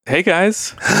Hey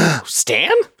guys,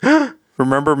 Stan?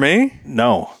 remember me?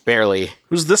 No. Barely.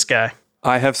 Who's this guy?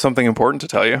 I have something important to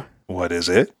tell you. What is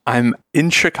it? I'm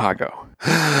in Chicago.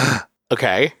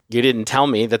 Okay. You didn't tell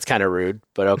me. That's kind of rude,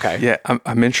 but okay. Yeah,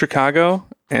 I'm in Chicago,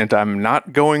 and I'm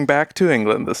not going back to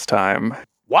England this time.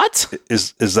 What?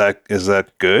 Is that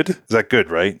good? Is that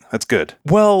good, right? That's good.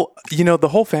 Well, the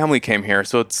whole family came here,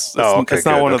 so it's not good.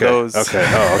 one of those. Okay.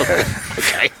 Oh, okay.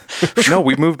 Okay. No,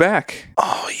 we moved back.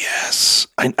 Oh, yes.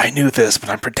 I knew this, but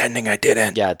I'm pretending I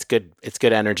didn't. Yeah, it's good. It's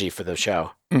good energy for the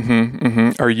show.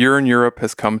 Our year in Europe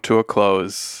has come to a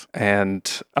close,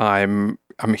 and I'm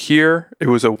here. It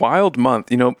was a wild month.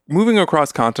 Moving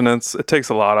across continents, it takes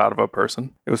a lot out of a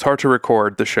person. It was hard to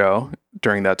record the show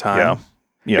during that time.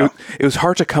 Yeah. It was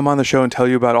hard to come on the show and tell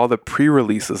you about all the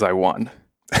pre-releases I won.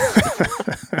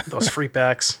 Those free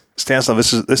packs. Stanislav,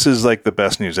 this is like the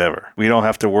best news ever. We don't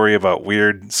have to worry about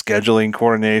weird scheduling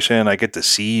coordination. I get to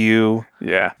see you.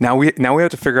 Yeah. Now we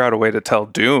have to figure out a way to tell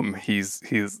Doom his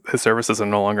services are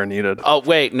no longer needed. Oh,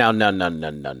 wait. No. I'm not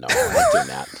doing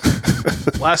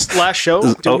that. Last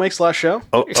show? Mike's last show?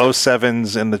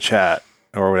 07's in the chat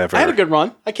or whatever. I had a good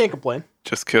run. I can't complain.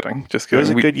 Just kidding. It was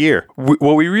a good year.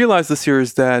 What we realized this year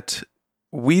is that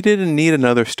we didn't need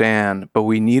another Stan, but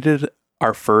we needed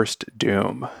our first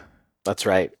Doom. That's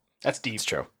right. That's deep. It's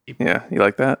true. Yeah, you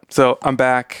like that? So I'm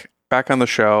back on the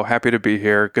show. Happy to be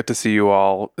here. Good to see you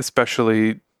all,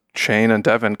 especially Shane and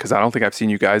Devin, because I don't think I've seen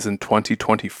you guys in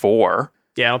 2024.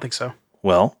 Yeah, I don't think so.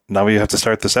 Well, now we have to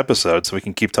start this episode so we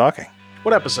can keep talking.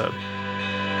 What episode?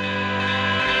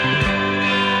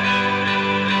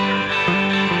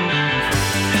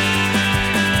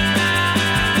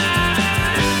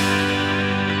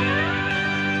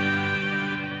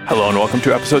 Hello and welcome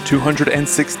to episode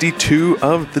 262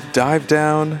 of The Dive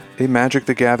Down, a Magic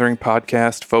the Gathering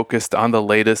podcast focused on the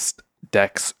latest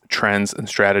decks, trends, and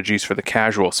strategies for the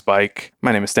casual spike.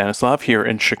 My name is Stanislav here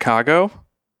in Chicago,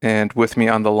 and with me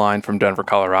on the line from Denver,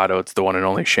 Colorado, it's the one and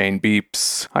only Shane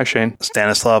Beeps. Hi, Shane.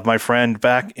 Stanislav, my friend,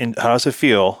 back in. How does it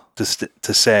feel to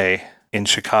say in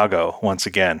Chicago once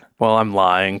again? Well, I'm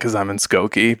lying because I'm in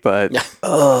Skokie, but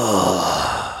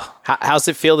How's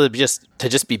it feel to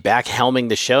just be back helming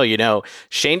the show?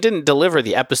 Shane didn't deliver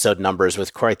the episode numbers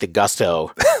with quite the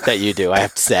gusto that you do, I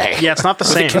have to say. Yeah, it's not the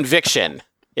same. The conviction.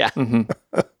 Yeah.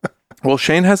 Mm-hmm. Well,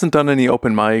 Shane hasn't done any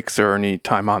open mics or any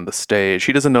time on the stage.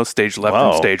 He doesn't know stage left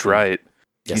from stage right.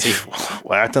 Yes,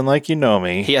 acting like you know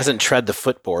me. He hasn't tread the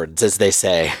footboards, as they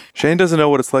say. Shane doesn't know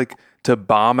what it's like to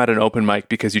bomb at an open mic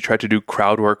because you tried to do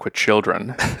crowd work with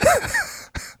children.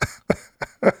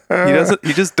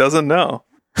 He just doesn't know.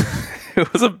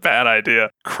 It was a bad idea.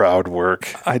 Crowd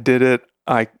work. I did it.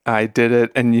 I did it.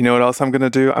 And you know what else I'm going to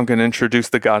do? I'm going to introduce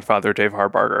the Godfather, Dave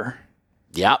Harbarger.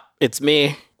 Yep, it's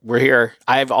me. We're here.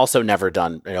 I've also never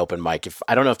done an open mic.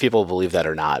 I don't know if people believe that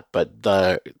or not, but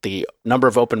the number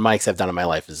of open mics I've done in my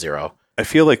life is 0. I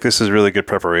feel like this is really good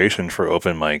preparation for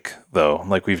open mic, though.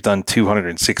 Like we've done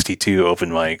 262 open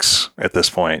mics at this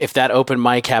point. If that open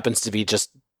mic happens to be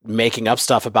just making up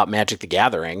stuff about Magic the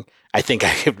Gathering, I think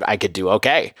I could do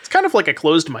okay. It's kind of like a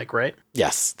closed mic, right?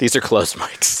 Yes, these are closed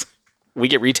mics. We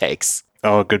get retakes.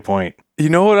 Oh, good point. You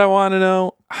know what I want to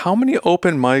know? How many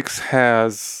open mics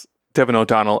has Devin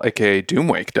O'Donnell, aka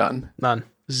Doomwake, done? None.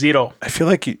 0. I feel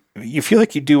like you feel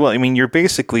like you do well. I mean, you're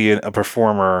basically a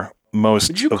performer most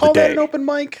of the day. Would you call that an open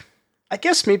mic? I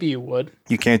guess maybe you would.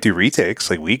 You can't do retakes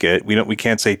like we get. We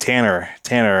can't say Tanner,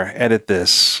 edit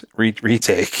this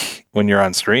retake when you're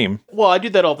on stream. Well, I do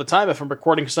that all the time. If I'm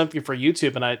recording something for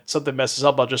YouTube and something messes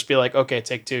up, I'll just be like, okay,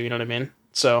 take 2. You know what I mean?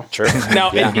 So sure.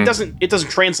 Now Yeah. it doesn't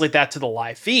translate that to the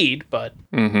live feed, but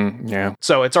yeah.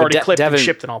 So it's already clipped Devin, and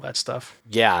shipped and all that stuff.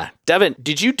 Yeah, Devin,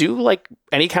 did you do like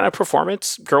any kind of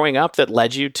performance growing up that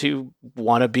led you to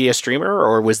want to be a streamer,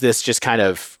 or was this just kind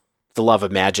of the love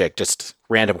of Magic? Just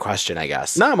random question, I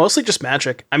guess. No, mostly just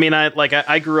Magic. I mean,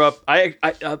 I grew up.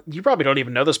 You probably don't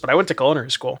even know this, but I went to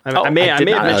culinary school. I may have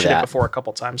mentioned it before a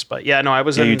couple times, but yeah, no, I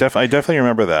was. Yeah, I definitely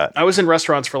remember that. I was in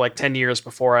restaurants for like 10 years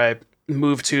before I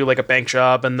moved to like a bank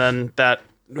job, and then that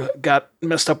got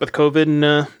messed up with COVID,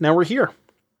 and now we're here.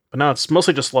 But no, it's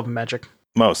mostly just love of Magic.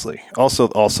 Mostly, also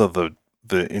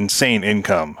the insane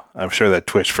income I'm sure that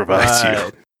Twitch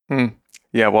provides you.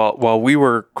 Yeah, while we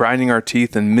were grinding our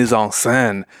teeth in mise en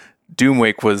scène,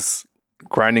 Doomwake was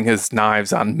grinding his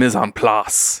knives on mise en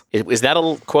place. Is that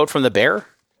a quote from the bear?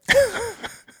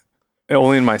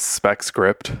 Only in my spec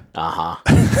script. Uh-huh.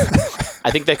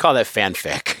 I think they call that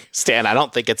fanfic. Stan, I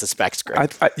don't think it's a spec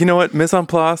script. You know what? Mise en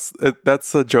place,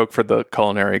 that's a joke for the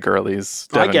culinary girlies.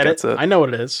 Devin I get gets it. I know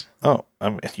what it is. Oh,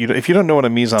 if you don't know what a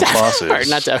mise en place is,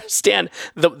 Not to Stan,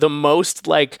 the most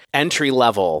like entry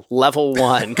level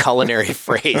 1 culinary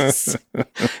phrase.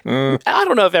 I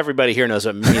don't know if everybody here knows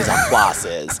what mise en place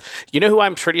is. You know who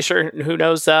I'm pretty sure who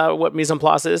knows what mise en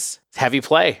place is? Heavy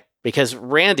Play. Because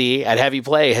Randy at Heavy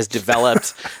Play has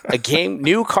developed a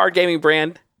new card gaming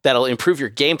brand that'll improve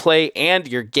your gameplay and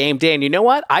your game day. And you know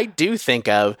what? I do think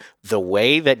of the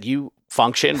way that you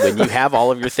function when you have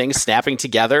all of your things snapping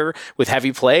together with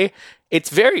Heavy Play. It's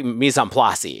very mise en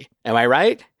place. Am I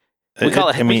right? We call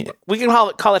it. We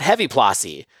can call it Heavy Place,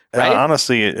 right?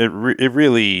 Honestly, it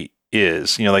really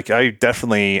is. Like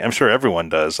I'm sure everyone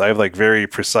does. I have like very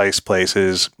precise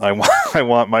places. I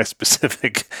want my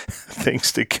specific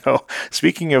things to go.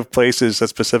 Speaking of places that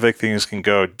specific things can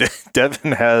go,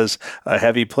 Devin has a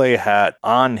Heavy Play hat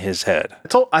on his head.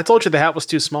 I told you the hat was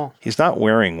too small. He's not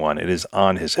wearing one. It is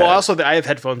on his head. Well, also I have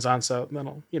headphones on, so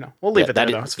that'll, we'll leave it there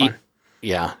though. It's fine.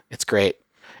 Yeah, it's great.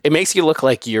 It makes you look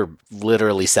like you're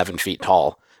literally 7 feet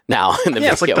tall now in the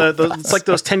video. It's like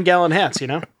those 10-gallon hats,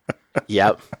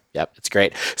 Yep, it's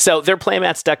great. So their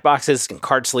playmats, deck boxes, and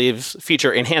card sleeves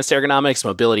feature enhanced ergonomics,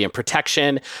 mobility, and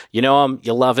protection. You know them,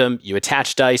 you love them. You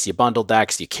attach dice, you bundle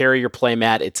decks, you carry your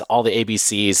playmat. It's all the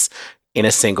ABCs in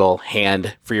a single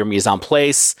hand for your mise en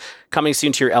place. Coming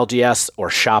soon to your LGS or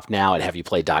shop now at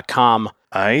heavyplay.com.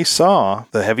 I saw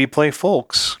the Heavy Play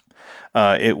folks.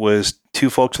 It was 2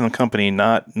 folks in the company,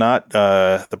 not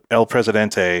the El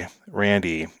Presidente,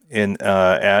 Randy,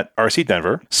 at RC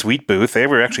Denver. Sweet booth. They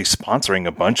were actually sponsoring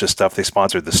a bunch of stuff. They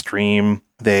sponsored the stream.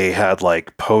 They had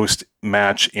like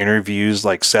post-match interviews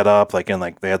like set up,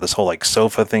 they had this whole like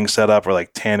sofa thing set up where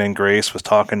like Tan and Grace was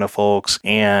talking to folks,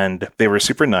 and they were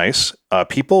super nice.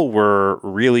 People were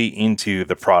really into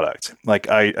the product. Like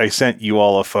I sent you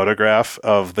all a photograph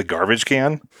of the garbage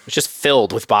can. It's just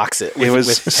filled with boxes.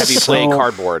 With Heavy Play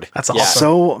cardboard. That's awesome.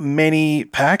 So many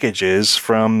packages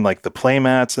from like the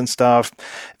playmats and stuff.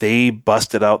 They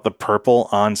busted out the purple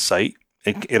on site.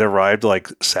 It arrived like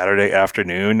Saturday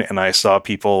afternoon, and I saw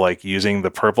people like using the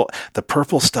purple. The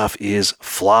purple stuff is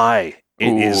fly.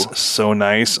 It is so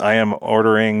nice. I am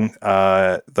ordering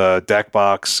the deck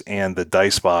box and the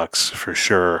dice box for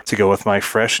sure to go with my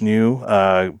fresh new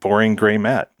boring gray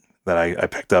mat that I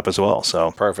picked up as well. So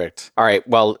perfect. All right.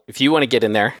 Well, if you want to get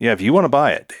in there, yeah, if you want to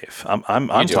buy it, Dave, I'm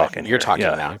talking. You're talking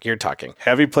now. You're talking.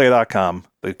 Heavyplay.com.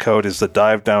 The code is the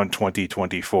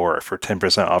DiveDown2024 for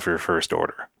 10% off your first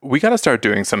order. We got to start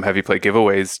doing some Heavy Play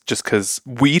giveaways just because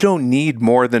we don't need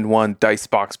more than one dice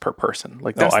box per person.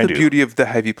 Like that's the beauty of the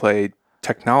Heavy Play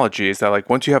technology is that like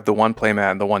once you have the one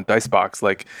playmat and the one dice box,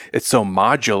 like it's so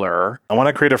modular. I want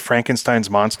to create a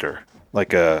Frankenstein's monster,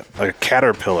 like a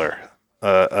caterpillar.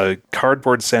 A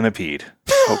cardboard centipede.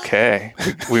 Okay.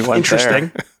 We went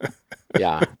interesting. There.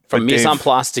 Yeah. From mise en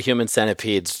place to human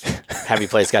centipedes, Heavy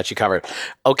Play's got you covered.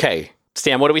 Okay.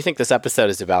 Stan, what do we think this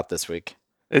episode is about this week?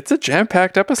 It's a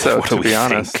jam-packed episode, to be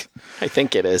honest. I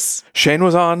think it is. Shane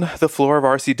was on the floor of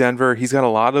RC Denver. He's got a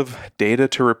lot of data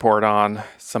to report on,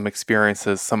 some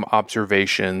experiences, some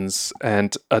observations,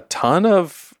 and a ton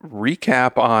of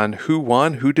recap on who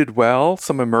won, who did well,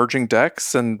 some emerging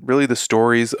decks, and really the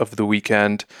stories of the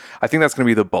weekend. I think that's going to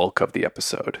be the bulk of the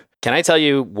episode. Can I tell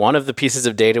you, one of the pieces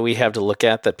of data we have to look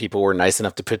at that people were nice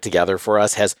enough to put together for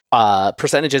us has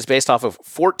percentages based off of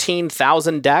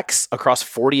 14,000 decks across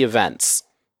 40 events.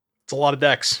 It's a lot of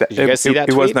decks. Did you guys see that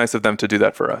tweet? It was nice of them to do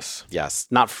that for us. Yes.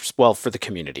 For the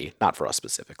community, not for us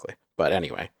specifically. But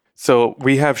anyway. So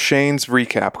we have Shane's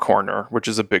recap corner, which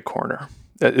is a big corner.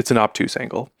 It's an obtuse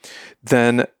angle.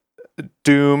 Then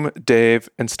Doom, Dave,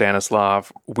 and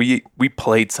Stanislav, we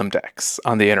played some decks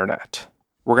on the internet.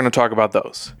 We're going to talk about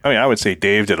those. I mean, I would say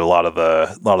Dave did a lot of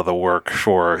the work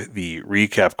for the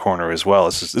recap corner as well.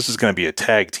 This is going to be a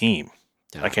tag team.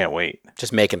 Yeah. I can't wait.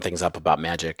 Just making things up about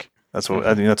Magic. That's what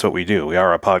I think. That's what we do. We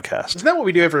are a podcast. Isn't that what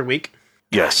we do every week?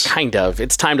 Yes, kind of.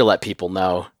 It's time to let people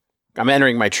know. I'm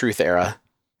entering my truth era.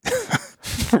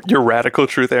 Your radical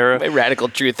truth era? My radical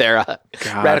truth era.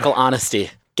 God. Radical honesty.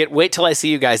 Wait till I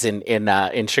see you guys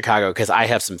in Chicago, because I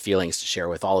have some feelings to share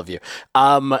with all of you.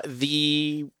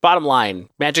 The bottom line,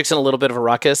 Magic's in a little bit of a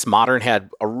ruckus. Modern had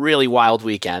a really wild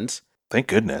weekend. Thank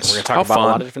goodness. We're going to talk about a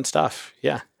lot of different stuff.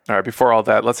 Yeah. All right, before all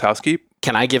that, let's housekeep.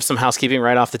 Can I give some housekeeping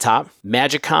right off the top?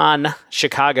 MagicCon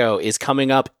Chicago is coming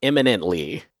up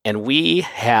imminently, and we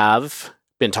have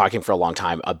been talking for a long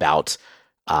time about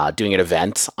doing an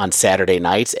event on Saturday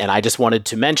night. And I just wanted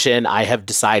to mention, I have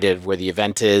decided where the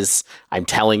event is. I'm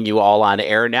telling you all on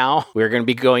air now. We're going to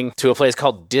be going to a place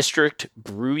called District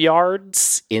Brew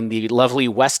Yards in the lovely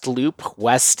West Loop,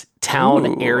 West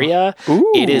Town area.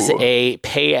 It is a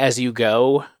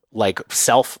pay-as-you-go, like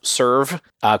self-serve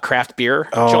craft beer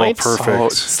joint.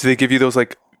 Perfect. Do they give you those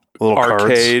like little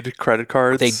arcade credit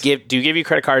cards? They give you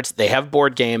credit cards. They have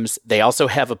board games. They also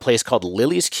have a place called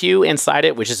Lily's Q inside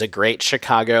it, which is a great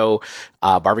Chicago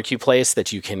barbecue place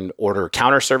that you can order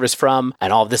counter service from.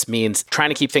 And all of this means trying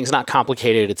to keep things not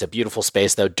complicated. It's a beautiful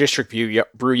space, though. District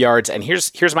Brew Yards. And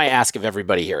here's my ask of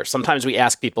everybody here. Sometimes we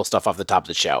ask people stuff off the top of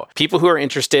the show. People who are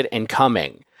interested in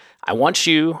coming, I want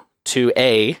you to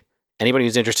anybody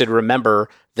who's interested, remember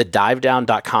the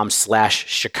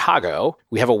divedown.com/Chicago.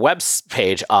 We have a web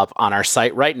page up on our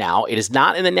site right now. It is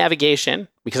not in the navigation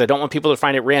because I don't want people to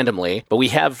find it randomly, but we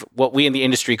have what we in the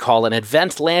industry call an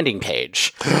event landing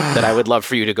page that I would love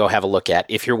for you to go have a look at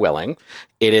if you're willing.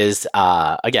 It is,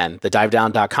 again, the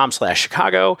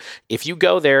divedown.com/Chicago. If you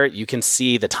go there, you can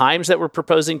see the times that we're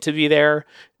proposing to be there,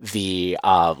 the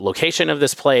location of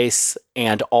this place,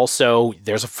 and also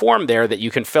there's a form there that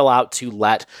you can fill out to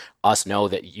let us know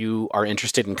that you are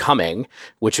interested in coming,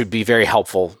 which would be very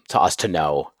helpful to us to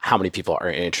know how many people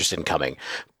are interested in coming.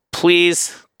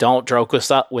 Please don't joke with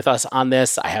us on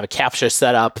this. I have a CAPTCHA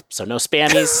set up, so no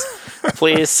spammies,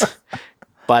 please.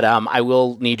 But I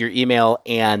will need your email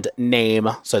and name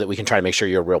so that we can try to make sure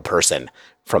you're a real person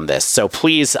from this. So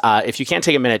please, if you can't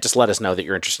take a minute, just let us know that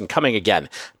you're interested in coming. Again,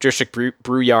 District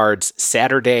Brew Yards,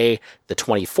 Saturday the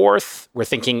 24th. We're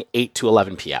thinking 8 to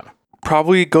 11 p.m.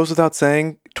 Probably goes without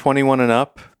saying, 21 and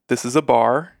up. This is a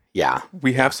bar. Yeah.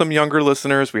 We have some younger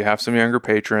listeners. We have some younger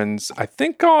patrons. I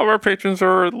think all of our patrons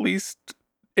are at least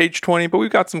age 20, but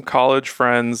we've got some college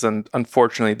friends. And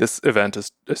unfortunately, this event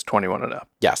is 21 and up.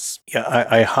 Yes. Yeah,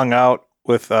 I hung out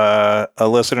with a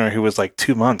listener who was like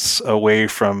 2 months away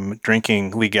from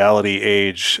drinking legality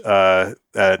age after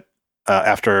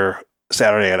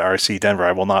Saturday at RC Denver.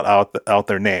 I will not out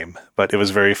their name, but it was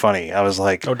very funny. I was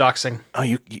like, No doxing. "Oh,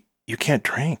 you can't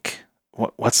drink.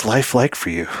 What's life like for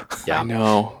you?" Yeah. I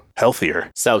know. Healthier.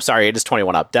 So sorry, it is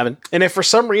 21 up. Devin? And if for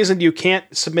some reason you can't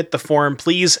submit the form,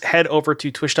 please head over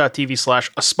to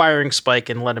twitch.tv/aspiring spike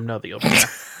and let him know that you'll be there.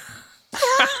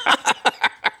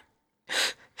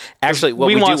 Actually, what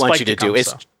we we do want want Spike you to to do come, is,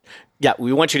 so. yeah,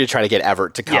 we want you to try to get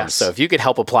Everett to come. Yes. So if you could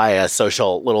help apply a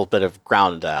little bit of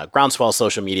groundswell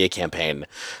social media campaign,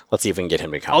 let's see if we can get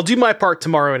him to come. I'll do my part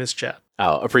tomorrow in his chat.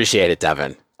 Oh, appreciate it,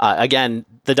 Devin. Again,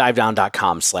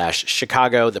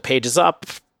 thedivedown.com/Chicago. The page is up.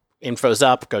 Info's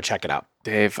up. Go check it out.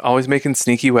 Dave, always making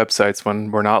sneaky websites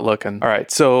when we're not looking. All right,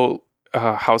 so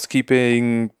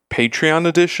housekeeping Patreon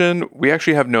edition. We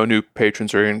actually have no new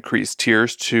patrons or increased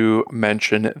tiers to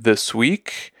mention this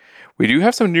week. We do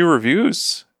have some new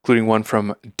reviews, including one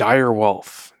from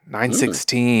Direwolf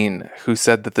 916, who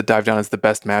said that the Dive Down is the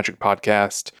best Magic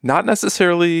podcast. Not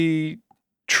necessarily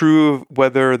true of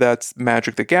whether that's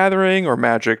Magic the Gathering or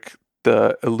Magic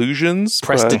the Illusions.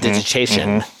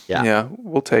 Prestidigitation. Yeah,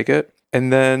 we'll take it.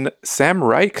 And then Sam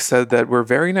Reich said that we're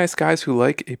very nice guys who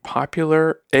like a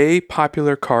popular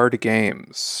card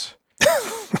games.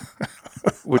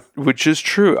 Which is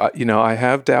true. I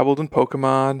have dabbled in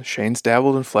Pokemon. Shane's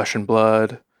dabbled in Flesh and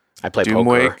Blood. I play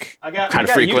Doomwake. poker. I got Kind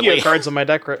of Yu-Gi-Oh frequently. cards on my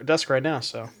desk right now,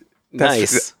 so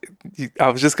Nice. I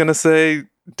was just going to say,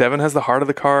 Devin has the heart of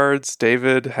the cards.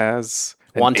 David has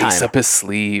an One time. ace up his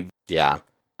sleeve. Yeah.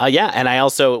 And I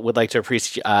also would like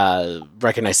to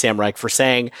recognize Sam Reich for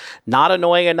saying, not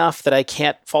annoying enough that I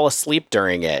can't fall asleep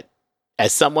during it.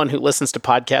 As someone who listens to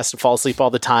podcasts and falls asleep all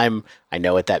the time, I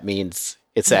know what that means.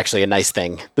 It's actually a nice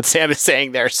thing that Sam is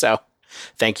saying there. So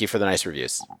thank you for the nice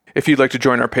reviews. If you'd like to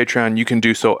join our Patreon, you can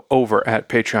do so over at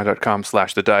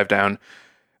patreon.com/thedivedown.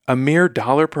 A mere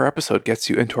 $1 per episode gets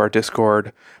you into our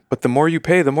Discord, but the more you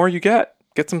pay, the more you get.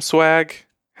 Get some swag,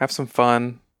 have some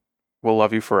fun. We'll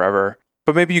love you forever.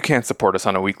 But maybe you can't support us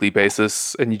on a weekly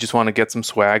basis and you just want to get some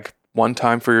swag one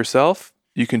time for yourself.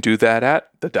 You can do that at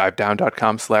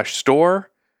thedivedown.com/store.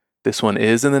 This one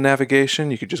is in the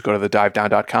navigation. You could just go to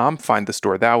thedivedown.com, find the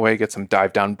store that way, get some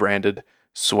Dive Down branded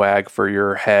swag for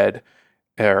your head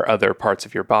or other parts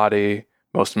of your body,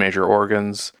 most major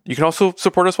organs. You can also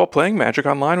support us while playing Magic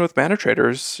Online with Mana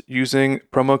Traders using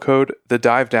promo code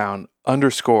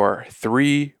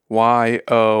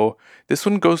THEDIVEDOWN_3YO. This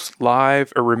one goes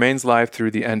live or remains live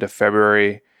through the end of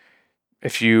February.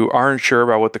 If you aren't sure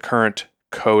about what the current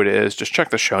code is, just check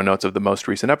the show notes of the most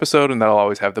recent episode, and that'll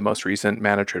always have the most recent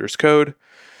Mana Traders code.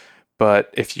 But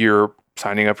if you're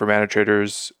signing up for Mana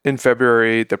Traders in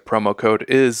February, the promo code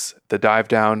is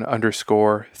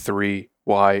THEDIVEDOWN_3YO.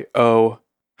 Y-O.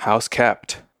 House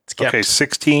kept. It's kept. Okay,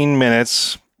 16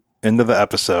 minutes into the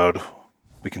episode,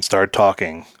 we can start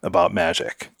talking about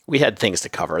Magic. We had things to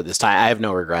cover this time. I have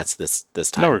no regrets this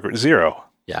time. No regret, zero.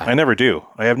 Yeah. I never do.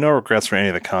 I have no regrets for any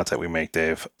of the content we make,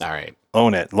 Dave. All right.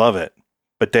 Own it, love it.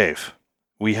 But Dave,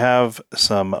 we have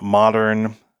some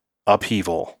modern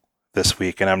upheaval this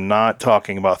week, and I'm not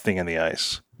talking about Thing in the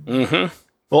Ice. Mm-hmm.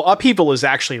 Well, upheaval is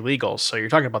actually legal, so you're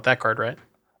talking about that card, right?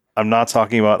 I'm not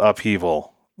talking about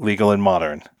upheaval, legal and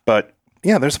modern. But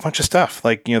yeah, there's a bunch of stuff.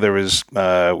 Like, there was,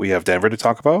 we have Denver to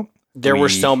talk about. There were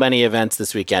so many events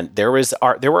this weekend. There were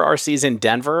RCs in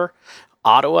Denver,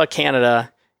 Ottawa,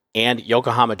 Canada, and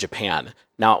Yokohama, Japan.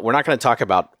 Now, we're not going to talk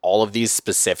about all of these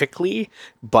specifically,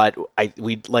 but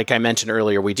like I mentioned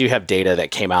earlier, we do have data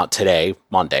that came out today,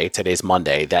 Monday. Today's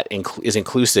Monday, that is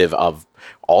inclusive of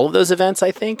all of those events. I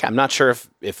think I'm not sure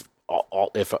if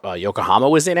Yokohama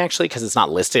was in actually, because it's not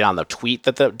listed on the tweet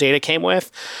that the data came with,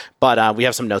 but we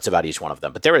have some notes about each one of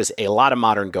them. But there is a lot of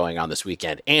modern going on this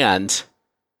weekend, and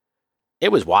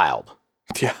it was wild.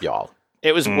 Yeah, y'all.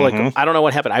 It was like, I don't know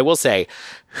what happened. I will say,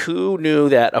 who knew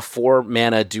that a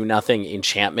 4-mana do-nothing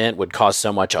enchantment would cause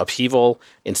so much upheaval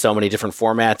in so many different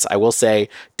formats? I will say,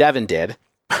 Devin did.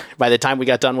 By the time we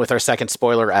got done with our second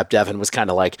spoiler app, Devin was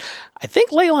kind of like, I think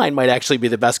Leyline might actually be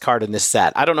the best card in this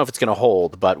set. I don't know if it's going to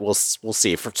hold, but we'll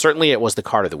see. Certainly, it was the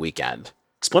card of the weekend.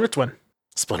 Splinter Twin.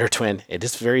 Splinter Twin. It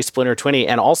is very Splinter Twinny.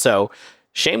 And also,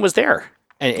 Shane was there.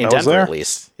 In Denver, there. At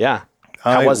least. Yeah.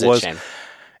 How was it, Shane?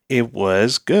 It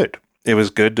was good. It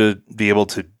was good to be able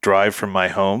to drive from my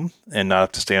home and not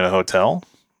have to stay in a hotel,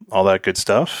 all that good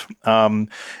stuff.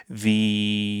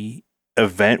 The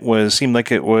event seemed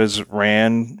like it was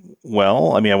ran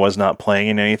well. I mean, I was not playing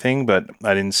in anything, but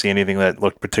I didn't see anything that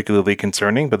looked particularly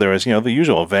concerning. But there was, the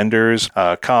usual vendors,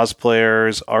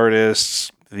 cosplayers,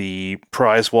 artists. The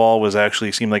prize wall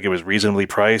seemed like it was reasonably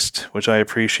priced, which I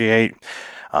appreciate.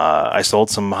 I sold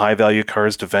some high value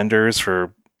cards to vendors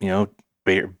for,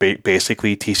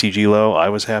 basically TCG low. I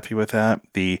was happy with that.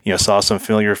 Saw some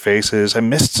familiar faces. I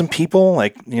missed some people,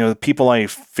 the people I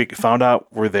found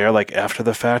out were there after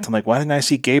the fact. I'm like, why didn't I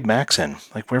see Gabe Maxon?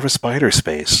 Where was Spider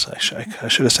Space? I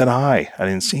should have said hi. I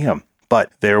didn't see him.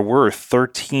 But there were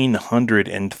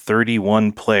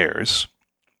 1,331 players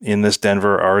in this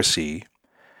Denver RC.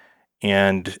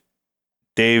 And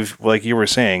Dave, like you were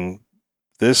saying,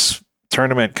 this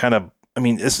tournament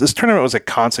this tournament was a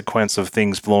consequence of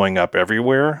things blowing up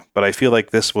everywhere, but I feel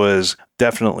like this was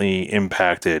definitely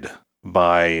impacted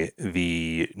by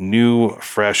the new,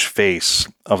 fresh face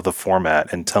of the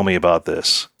format. And tell me about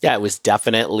this. Yeah, it was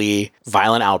definitely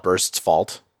Violent Outburst's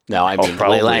fault. No, I mean,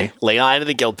 Leyline of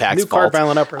the Guild Pack's new fault. card,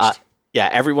 Violent Outburst. Yeah,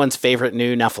 everyone's favorite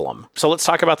new Nephilim. So let's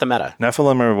talk about the meta.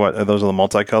 Nephilim are what? Are those the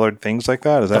multicolored things like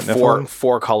that? Is that Nephilim?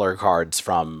 Four color cards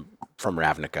from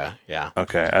Ravnica, yeah.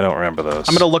 Okay, I don't remember those.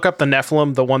 I'm going to look up the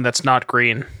Nephilim, the one that's not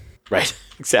green. Right,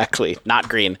 exactly. Not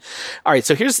green. All right,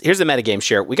 so here's the metagame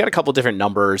share. We got a couple different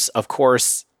numbers. Of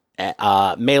course,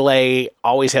 Melee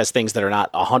always has things that are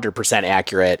not 100%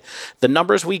 accurate. The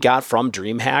numbers we got from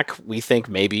DreamHack, we think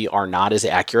maybe are not as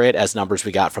accurate as numbers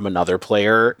we got from another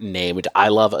player named I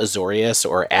Love Azorius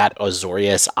or at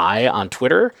AzoriusI on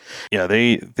Twitter. Yeah,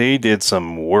 they did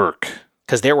some work.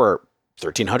 Because there were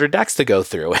 1,300 decks to go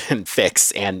through and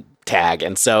fix and tag.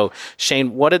 And so,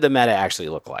 Shane, what did the meta actually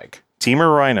look like?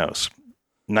 Teamer Rhinos,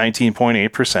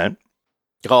 19.8%.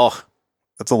 Oh,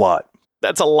 that's a lot.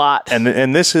 That's a lot. And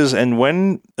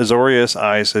when Azorius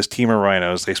I says Teamer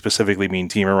Rhinos, they specifically mean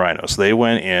Teamer Rhinos. They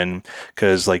went in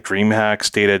because DreamHack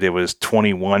stated it was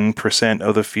 21%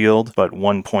 of the field, but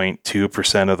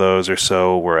 1.2% of those or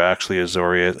so were actually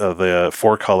Azorius of the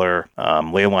 4-color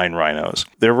Leyline Rhinos.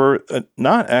 There were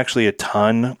not actually a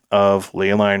ton of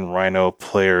Leyline Rhino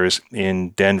players in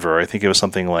Denver. I think it was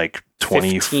something like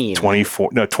 23.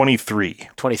 23?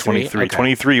 Okay.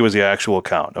 23 was the actual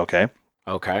count, okay?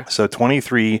 Okay. So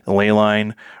 23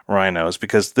 Leyline Rhinos,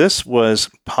 because this was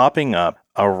popping up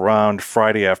around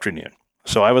Friday afternoon.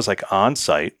 So I was on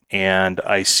site and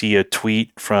I see a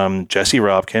tweet from Jessie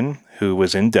Robkin, who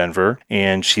was in Denver,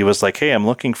 and she was like, hey, I'm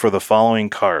looking for the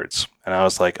following cards. And I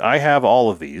was like, I have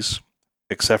all of these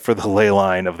except for the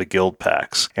Leyline of the guild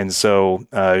packs. And so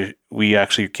we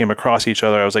actually came across each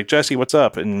other. I was like, Jessie, what's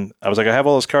up? And I was like, I have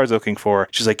all those cards looking for.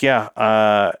 She's like,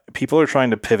 yeah, people are trying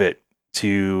to pivot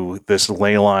to this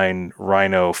Leyline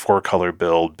Rhino 4-color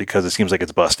build because it seems like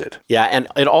it's busted. Yeah, and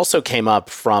it also came up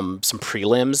from some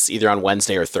prelims, either on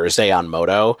Wednesday or Thursday on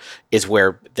Moto, is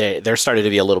where there started to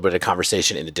be a little bit of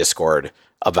conversation in the Discord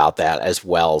about that as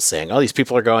well, saying, oh, these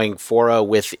people are going 4-0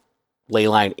 with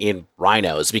Leyline in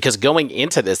Rhinos, because going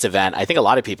into this event, I think a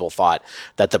lot of people thought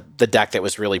that the deck that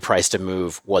was really priced to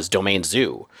move was Domain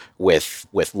Zoo with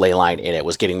Leyline in it. It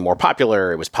was getting more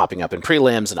popular. It was popping up in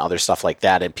prelims and other stuff like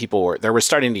that. And there was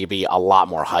starting to be a lot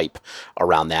more hype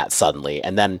around that suddenly.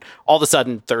 And then all of a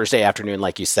sudden, Thursday afternoon,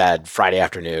 like you said, Friday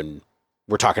afternoon,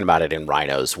 we're talking about it in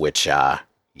Rhinos, which,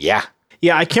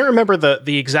 Yeah, I can't remember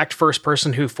the exact first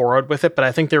person who forwarded with it, but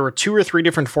I think there were 2 or 3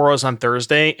 different forums on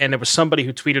Thursday, and it was somebody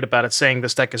who tweeted about it saying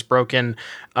this deck is broken,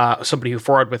 somebody who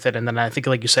forwarded with it, and then I think,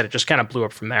 like you said, it just kind of blew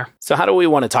up from there. So how do we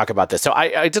want to talk about this? So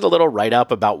I did a little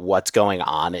write-up about what's going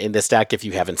on in this deck. If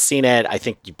you haven't seen it, I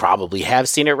think you probably have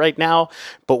seen it right now,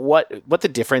 but what the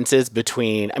difference is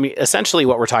between, I mean, essentially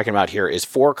what we're talking about here is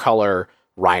 4-color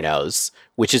Rhinos,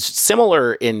 which is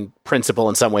similar in principle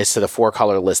in some ways to the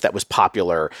 4-color list that was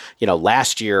popular,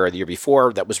 last year or the year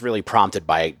before, that was really prompted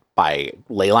by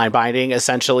Leyline binding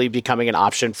essentially becoming an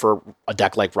option for a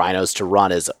deck like Rhinos to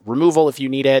run as removal if you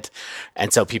need it.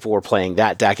 And so people were playing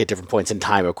that deck at different points in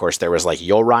time. Of course, there was like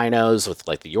Yo Rhinos with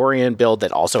like the Yorian build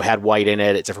that also had white in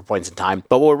it at different points in time.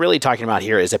 But what we're really talking about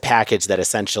here is a package that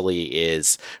essentially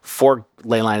is for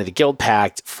Leyline of the Guild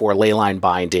Pact, for Leyline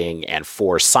binding, and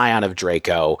for Scion of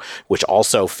Draco, which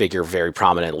also figure very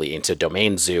prominently into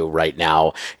Domain Zoo right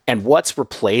now. And what's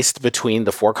replaced between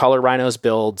the 4-color Rhinos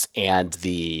builds and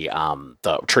the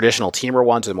traditional teamer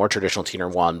ones, or the more traditional teamer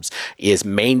ones, is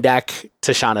main deck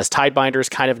Tishana's Tidebinder's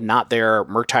kind of not there.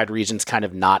 Murktide Region's kind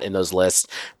of not in those lists.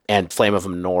 And Flame of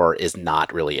Menor is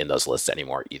not really in those lists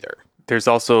anymore either. There's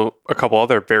also a couple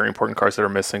other very important cards that are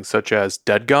missing, such as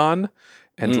Dead Gone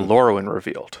and Lorwyn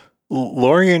Revealed.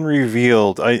 Lorien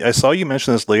Revealed, I saw you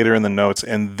mention this later in the notes,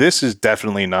 and this is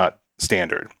definitely not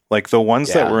standard. Like the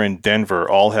ones that were in Denver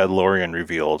all had Lorien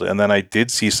Revealed, and then I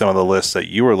did see some of the lists that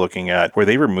you were looking at where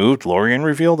they removed Lorien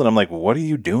Revealed, and I'm like, what are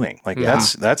you doing? Like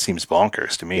that seems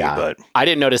bonkers to me. Yeah. But I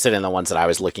didn't notice it in the ones that I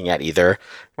was looking at either.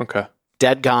 Okay.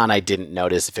 Dead Gone, I didn't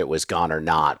notice if it was gone or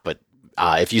not, but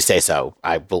if you say so,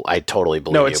 I totally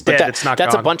believe you. No, it's dead. It's not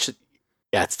that's gone. A bunch of...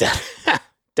 Yeah, it's dead.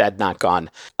 Dead, not gone.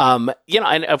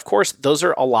 And of course, those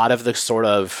are a lot of the sort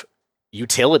of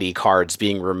utility cards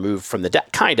being removed from the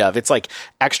deck. Kind of. It's like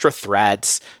extra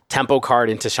threats, tempo card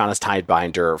into Shauna's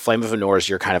Tidebinder, Flame of Menor is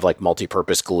your kind of like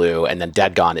multi-purpose glue, and then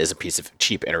Dead Gone is a piece of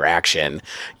cheap interaction.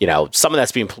 Some of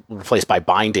that's being replaced by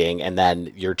binding, and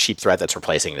then your cheap threat that's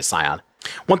replacing it is Scion.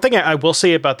 One thing I will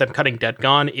say about them cutting Dead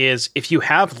Gone is if you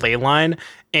have Leyline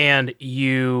and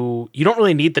you don't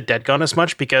really need the Dead Gone as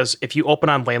much, because if you open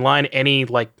on Leyline, any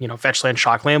fetch land,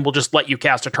 shock land will just let you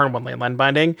cast a turn 1 Leyline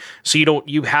binding. So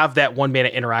you have that 1 mana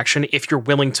interaction if you're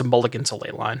willing to mulligan to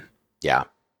Leyline. Yeah.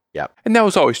 Yeah. And that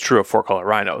was always true of 4-color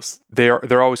Rhinos.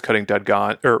 They're always cutting Dead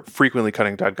Gone, or frequently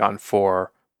cutting Dead Gone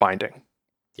for binding.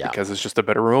 Yeah. Because it's just a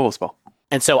better removal spell.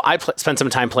 And so I spent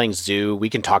some time playing Zoo. We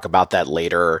can talk about that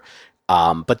later.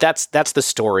 But that's the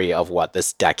story of what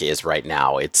this deck is right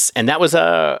now. It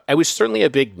was certainly a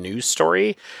big news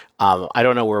story. I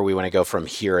don't know where we want to go from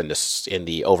here in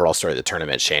the overall story of the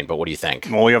tournament, Shane, but what do you think?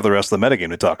 Well, we have the rest of the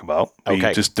metagame to talk about. Okay.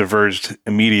 We just diverged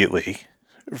immediately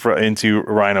into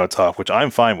Rhino talk, which I'm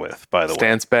fine with, by the way.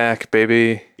 Stands back,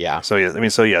 baby. Yeah. So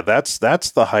that's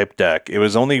the hype deck. It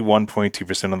was only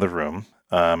 1.2% of the room.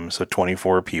 So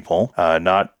 24 people,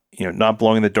 not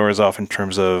blowing the doors off in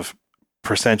terms of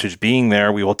percentage being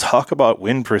there. We will talk about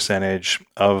win percentage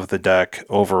of the deck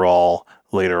overall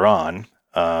later on.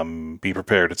 Be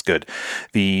prepared. It's good.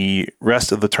 The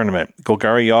rest of the tournament,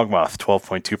 Golgari Yawgmoth,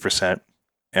 12.2%.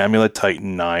 Amulet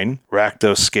Titan 9,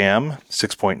 Rakdos Scam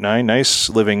 6.9, nice.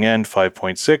 Living End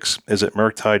 5.6, Is It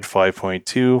Murktide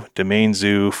 5.2, Domain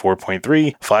Zoo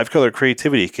 4.3, 5-color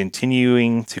Creativity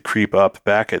continuing to creep up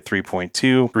back at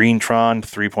 3.2, Green Tron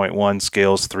 3.1,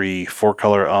 Scales 3,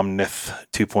 4-color Omnith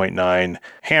 2.9,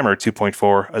 Hammer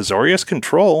 2.4, Azorius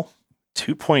Control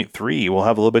 2.3. We'll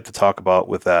have a little bit to talk about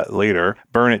with that later.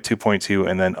 Burn at 2.2,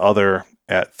 and then Other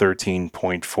at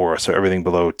 13.4, so everything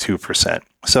below 2%.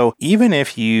 So even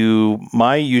if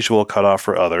my usual cutoff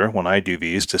for Other, when I do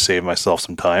these to save myself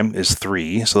some time, is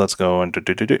 3. So let's go and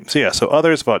so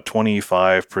Other is about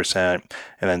 25%,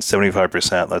 and then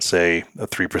 75%, let's say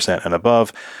 3% and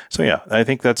above. So yeah, I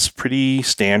think that's pretty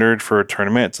standard for a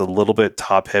tournament. It's a little bit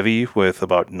top heavy with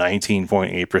about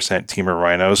 19.8% Teamer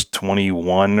Rhinos,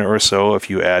 21 or so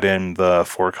if you add in the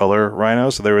 4-color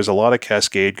Rhinos. So there was a lot of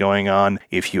cascade going on.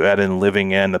 If you add in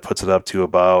Living End, that puts it up to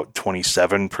about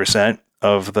 27%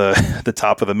 of the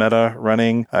top of the meta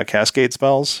running cascade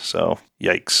spells. So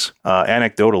yikes.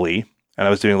 Anecdotally, and I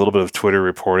was doing a little bit of Twitter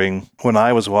reporting, when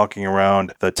I was walking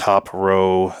around the top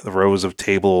row, the rows of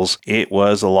tables, it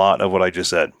was a lot of what I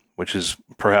just said, which is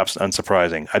perhaps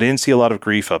unsurprising. I didn't see a lot of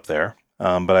grief up there.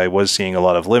 but I was seeing a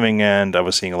lot of Living End. I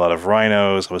was seeing a lot of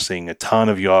Rhinos. I was seeing a ton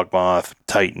of Yawgmoth,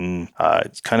 Titan.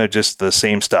 It's kind of just the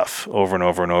same stuff over and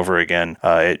over and over again.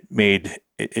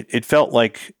 It felt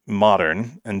like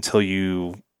modern until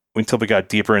we got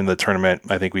deeper in the tournament.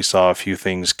 I think we saw a few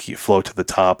things float to the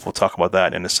top. We'll talk about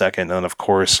that in a second. And of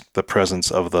course, the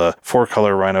presence of the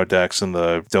 4-color Rhino decks and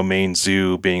the Domain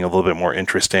Zoo being a little bit more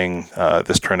interesting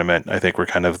this tournament, I think were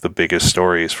kind of the biggest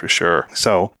stories for sure.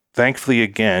 So thankfully,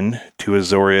 again, to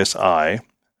Azorius Eye,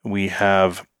 we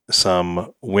have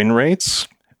some win rates.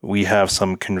 We have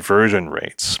some conversion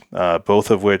rates,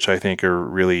 both of which I think are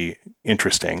really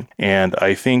interesting. And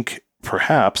I think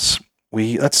perhaps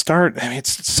let's start. I mean,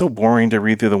 it's so boring to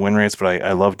read through the win rates, but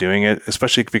I love doing it,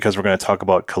 especially because we're going to talk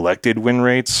about collected win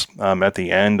rates at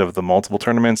the end of the multiple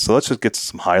tournaments. So let's just get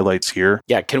some highlights here.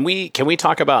 Yeah, can we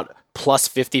talk about plus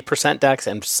 50% decks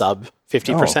and sub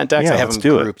 50% decks? Yeah, I have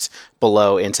them grouped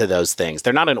below into those things.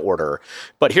 They're not in order,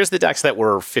 but here's the decks that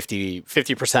were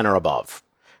 50% or above.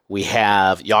 We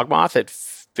have Yawgmoth at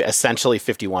essentially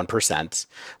 51%,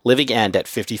 Living End at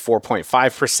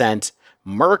 54.5%,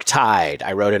 Murktide,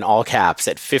 I wrote in all caps,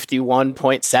 at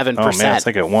 51.7%. Oh man, it's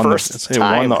like it won the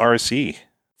RC.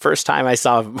 First time I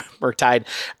saw Murktide.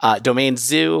 Domain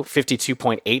Zoo,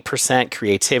 52.8%.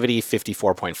 Creativity,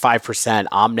 54.5%.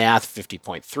 Omnath,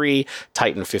 50.3%.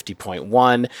 Titan,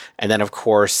 50.1%. And then, of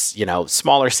course,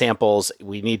 smaller samples.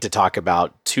 We need to talk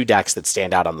about two decks that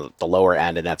stand out on the lower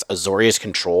end, and that's Azorius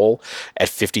Control at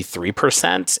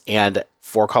 53% and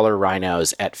 4-color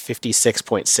Rhinos at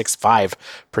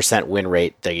 56.65% win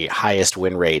rate, the highest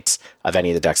win rate of any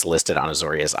of the decks listed on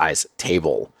Azorius Eye's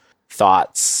table.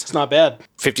 Thoughts? It's not bad.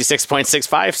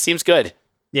 56.65 seems good.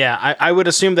 Yeah, I would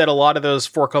assume that a lot of those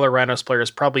 4-color Rhinos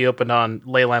players probably opened on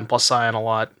Leyline plus Scion a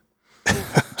lot.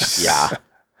 Yeah.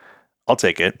 I'll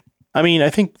take it. I mean, I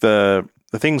think the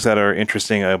things that are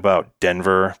interesting about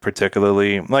Denver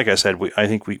particularly, like I said, I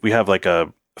think we have like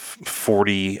a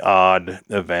 40-odd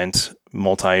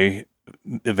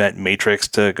multi-event matrix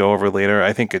to go over later.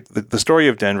 I think the story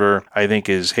of Denver, I think,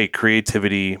 is, hey,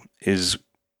 creativity is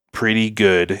pretty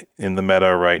good in the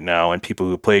meta right now, and people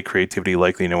who play creativity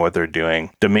likely know what they're doing.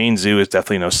 Domain Zoo is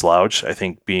definitely no slouch. I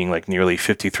think being like nearly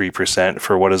 53%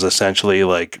 for what is essentially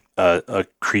like a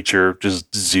creature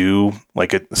just zoo,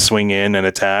 like a swing in and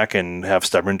attack and have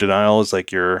stubborn denial is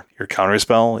like your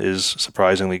counterspell is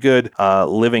surprisingly good.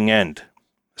 Living End.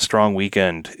 Strong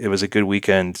weekend. It was a good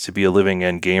weekend to be a Living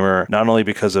End gamer, not only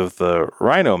because of the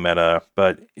Rhino meta,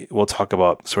 but we'll talk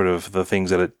about sort of the things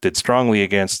that it did strongly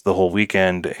against the whole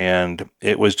weekend, and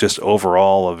it was just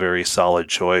overall a very solid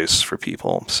choice for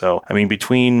people. So, I mean,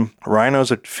 between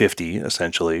Rhinos at 50,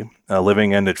 essentially,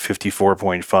 Living End at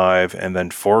 54.5, and then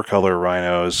 4-color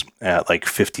Rhinos at like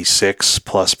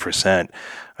 56+%,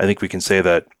 I think we can say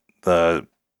that the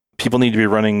people need to be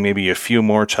running maybe a few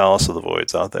more Chalice of the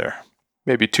Voids out there.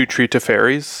 Maybe 2 Treat to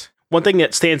Fairies. One thing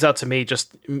that stands out to me,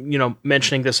 just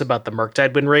mentioning this about the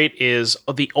Murktide win rate, is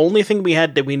the only thing we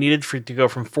needed to go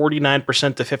from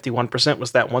 49% to 51%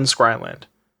 was that one Scryland.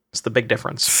 It's the big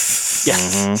difference.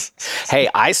 Yes. Mm-hmm. Hey,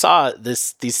 I saw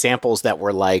these samples that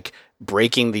were like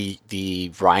breaking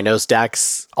the Rhinos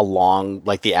decks along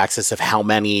like the axis of how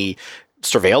many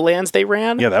Surveil lands they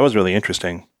ran. Yeah, that was really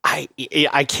interesting. I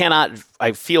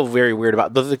feel very weird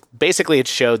about it. But basically it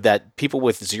showed that people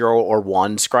with 0 or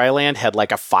 1 Scryland had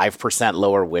like a 5%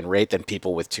 lower win rate than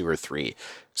people with 2 or 3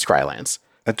 Scrylands.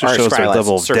 That just shows their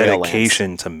level of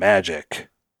dedication to Magic.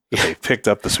 They picked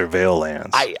up the Surveil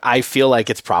lands. I feel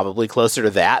like it's probably closer to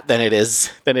that than it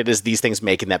is these things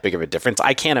making that big of a difference.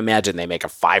 I can't imagine they make a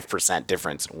 5%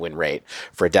 difference in win rate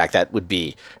for a deck. That would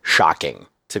be shocking,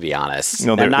 to be honest.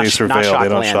 No, they Surveil, they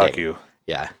don't shock you.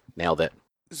 Yeah, nailed it.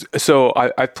 So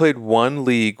I played one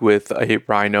league with a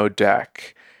Rhino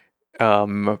deck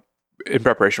in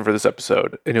preparation for this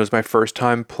episode, and it was my first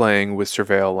time playing with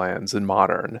Surveil lands in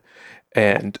Modern.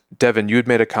 And Devin, you had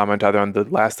made a comment either on the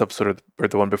last episode or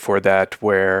the one before that,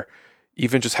 where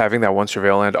even just having that one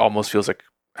Surveil land almost feels like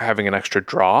having an extra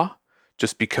draw,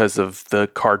 just because of the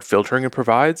card filtering it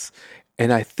provides.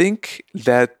 And I think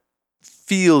that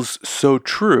feels so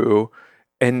true,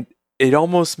 and it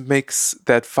almost makes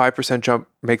that 5% jump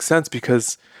make sense,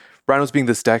 because Rhinos being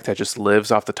this deck that just lives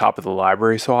off the top of the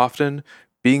library so often,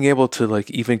 being able to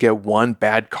like even get one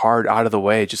bad card out of the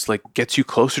way just like gets you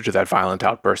closer to that Violent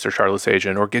Outburst or Chartless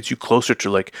Agent, or gets you closer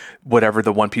to like whatever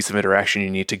the one piece of interaction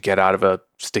you need to get out of a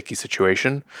sticky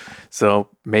situation. So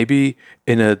maybe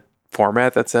in a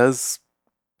format that says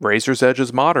Razor's Edge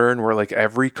is Modern, where like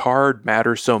every card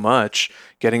matters so much,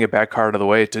 getting a bad card out of the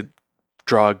way to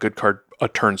draw a good card a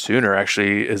turn sooner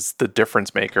actually is the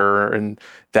difference maker, and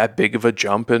that big of a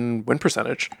jump in win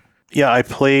percentage. Yeah,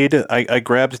 I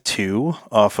grabbed 2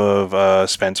 off of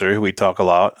Spencer, who we talk a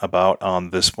lot about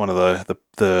on this one of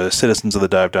the Citizens of the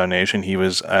Dive Down Nation. He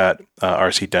was at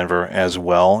RC Denver as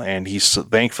well, and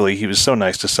thankfully he was so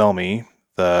nice to sell me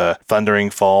the Thundering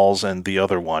Falls and the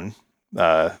other one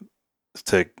to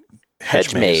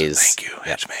Hedge Maze. Thank you,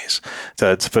 Hedge Maze.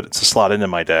 To slot into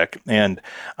my deck, and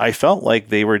I felt like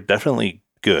they were definitely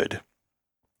good.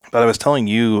 But I was telling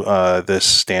you this,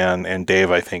 Stan, and Dave,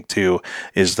 I think too,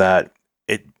 is that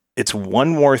it's one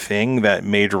more thing that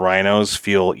made Rhinos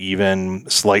feel even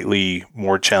slightly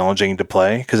more challenging to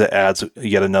play, because it adds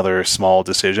yet another small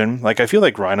decision. Like, I feel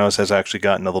like Rhinos has actually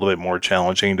gotten a little bit more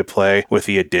challenging to play with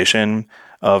the addition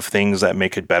of things that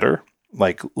make it better,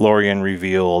 like Lorien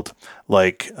Revealed,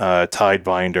 like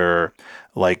Tidebinder,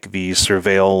 like the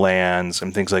Surveil lands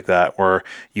and things like that, where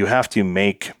you have to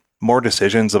make more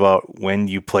decisions about when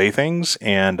you play things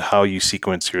and how you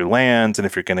sequence your lands, and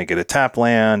if you're going to get a tap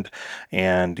land,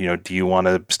 and do you want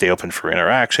to stay open for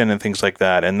interaction and things like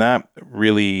that. And that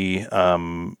really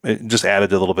it just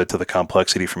added a little bit to the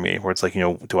complexity for me, where it's like, do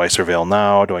I surveil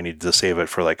now? Do I need to save it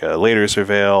for like a later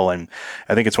surveil? And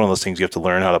I think it's one of those things you have to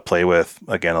learn how to play with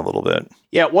again a little bit.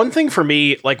 Yeah, one thing for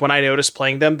me, like when I noticed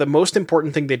playing them, the most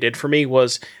important thing they did for me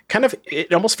was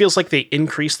it almost feels like they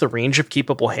increased the range of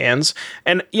keepable hands.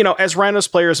 And, as Rhinos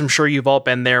players, I'm sure you've all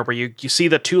been there, where you see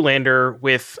the 2-lander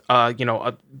with, a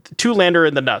 2-lander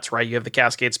in the nuts, right? You have the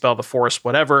Cascade spell, the Forest,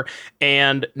 whatever.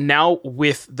 And now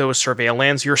with those Surveil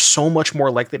lands, you're so much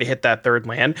more likely to hit that 3rd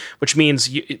land, which means,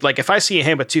 if I see a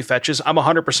hand with 2 fetches, I'm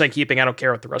 100% keeping. I don't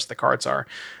care what the rest of the cards are.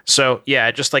 So, yeah,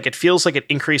 just like it feels like it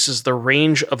increases the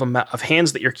range of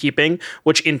hands that you're keeping,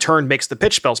 which in turn makes the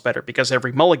pitch spells better, because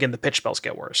every mulligan the pitch spells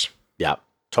get worse. Yeah,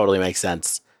 totally makes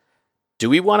sense. Do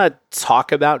we want to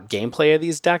talk about gameplay of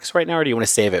these decks right now, or do you want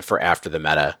to save it for after the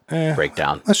meta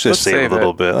breakdown? Let's just save a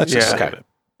little bit. Let's just save it.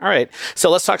 All right. So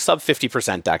let's talk sub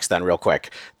 50% decks then real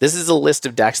quick. This is a list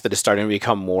of decks that is starting to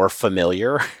become more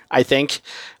familiar, I think,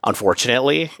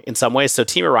 unfortunately, in some ways. So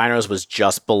Team of Rhinos was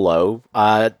just below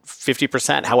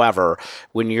 50%. However,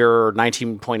 when you're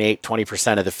 19.8,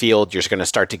 20% of the field, you're going to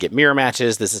start to get mirror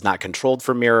matches. This is not controlled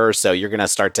for mirror, so you're going to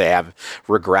start to have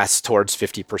regress towards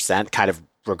 50%, kind of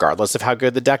regardless of how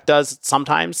good the deck does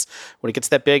sometimes when it gets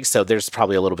that big. So there's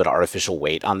probably a little bit of artificial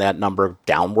weight on that number,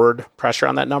 downward pressure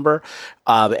on that number.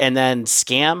 And then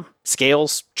Scam,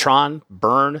 Scales, Tron,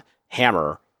 Burn,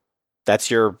 Hammer. That's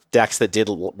your decks that did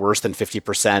worse than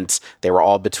 50%. They were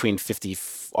all between 50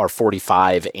 or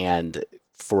 45 and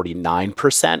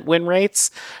 49% win rates.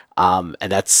 And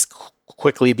that's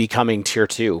quickly becoming tier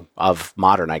 2 of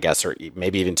Modern, I guess, or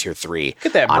maybe even tier 3. Look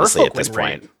at that, honestly, Merfolk at this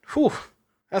point. Whew.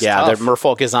 That's yeah, tough. the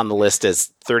Merfolk is on the list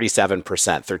as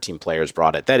 37%. 13 players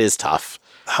brought it. That is tough.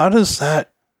 How does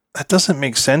that doesn't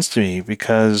make sense to me,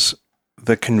 because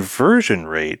the conversion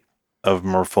rate of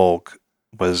Merfolk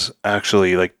was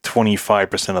actually like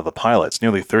 25% of the pilots,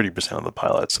 nearly 30% of the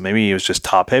pilots. So maybe it was just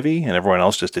top heavy and everyone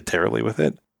else just did terribly with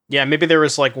it. Yeah, maybe there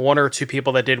was like 1 or 2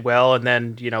 people that did well, and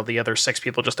then, the other 6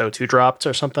 people just 0-2 dropped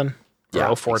or something. Or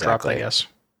 0-4 dropped, I guess.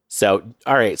 So,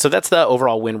 all right. So that's the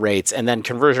overall win rates, and then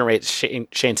conversion rates. Shane,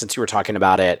 since you were talking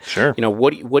about it, sure.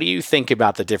 What do you think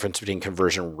about the difference between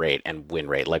conversion rate and win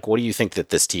rate? Like, what do you think that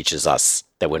this teaches us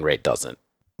that win rate doesn't?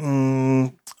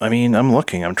 I mean, I'm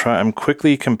looking. I'm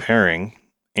quickly comparing,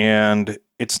 and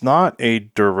it's not a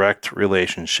direct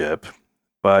relationship,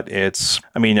 but it's.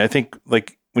 I mean, I think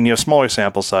like when you have smaller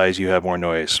sample size, you have more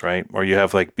noise, right? Or you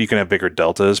can have bigger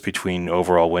deltas between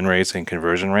overall win rates and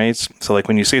conversion rates. So like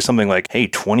when you say something like, hey,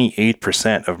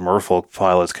 28% of Merfolk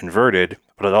pilots converted,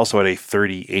 but it also had a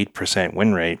 38%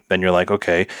 win rate, then you're like,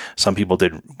 okay, some people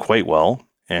did quite well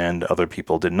and other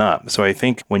people did not. So I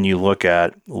think when you look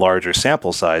at larger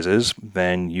sample sizes,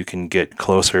 then you can get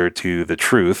closer to the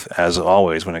truth, as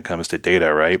always, when it comes to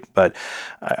data, right? But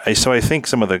I think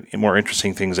some of the more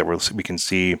interesting things that we can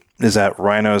see is that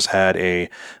Rhinos had a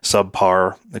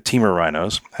subpar, the team of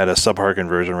Rhinos had a subpar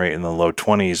conversion rate in the low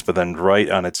 20s, but then right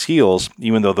on its heels,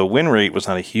 even though the win rate was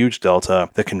not a huge delta,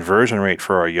 the conversion rate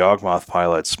for our Yawgmoth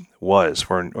pilots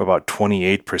we're about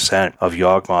 28% of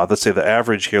Yawgmoth. Let's say the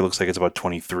average here looks like it's about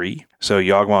 23. So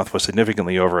Yawgmoth was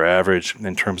significantly over average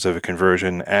in terms of a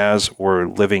conversion, as were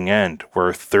Living End,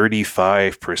 where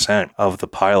 35% of the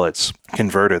pilots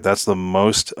converted. That's the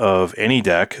most of any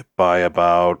deck by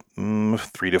about 3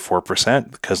 to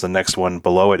 4%, because the next one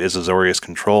below it is Azorius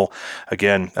Control.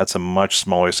 Again, that's a much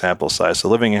smaller sample size. So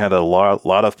Living End had a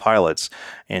lot of pilots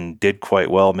and did quite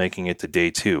well making it to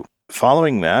day 2.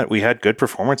 Following that, we had good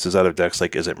performances out of decks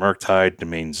like Is It Murktide,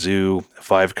 Domain Zoo,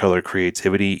 5-color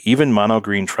Creativity, even Mono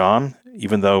Green Tron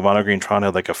even though Mono Green Tron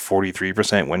had like a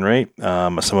 43% win rate,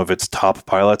 some of its top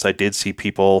pilots, I did see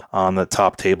people on the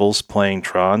top tables playing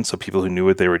Tron. So people who knew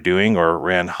what they were doing or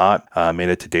ran hot made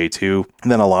it to day 2.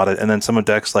 And then some of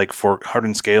decks like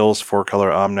Hardened Scales, 4-color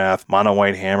Omnath, Mono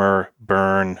White Hammer,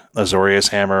 Burn, Azorius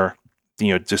Hammer,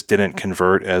 just didn't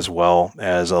convert as well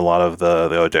as a lot of the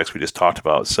other decks we just talked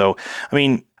about. So, I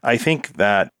mean, I think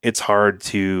that it's hard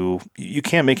you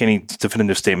can't make any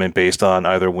definitive statement based on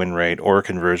either win rate or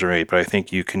conversion rate, but I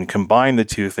think you can combine the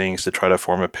two things to try to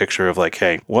form a picture of like,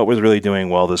 hey, what was really doing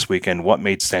well this weekend? What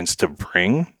made sense to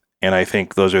bring? And I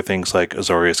think those are things like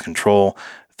Azorius Control,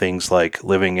 things like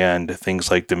Living End, things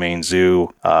like Domain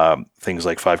Zoo, things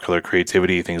like 5-color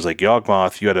Creativity, things like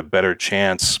Yawgmoth. You had a better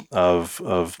chance of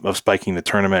spiking the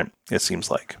tournament, it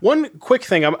seems like. One quick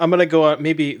thing, I'm going to go on,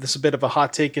 maybe this is a bit of a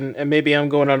hot take, and maybe I'm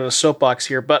going on a soapbox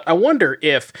here, but I wonder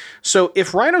if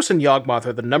Rhinos and Yawgmoth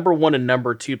are the number 1 and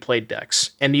number 2 played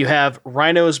decks, and you have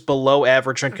Rhinos below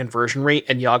average on conversion rate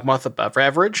and Yawgmoth above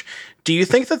average, do you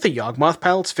think that the Yawgmoth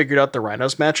pilots figured out the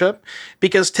Rhinos matchup?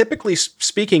 Because typically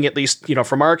speaking, at least,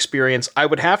 from our experience, I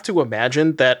would have to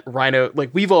imagine that Rhino, like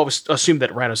we've always assumed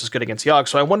that Rhinos is good against Yawg,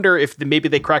 so I wonder if maybe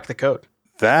they cracked the code.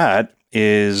 That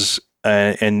is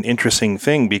an interesting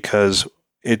thing because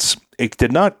it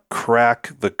did not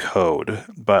crack the code,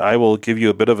 but I will give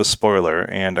you a bit of a spoiler.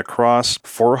 And across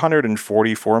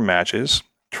 444 matches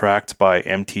tracked by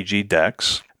MTG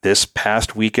decks this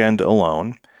past weekend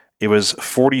alone, it was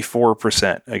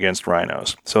 44% against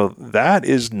Rhinos. So that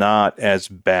is not as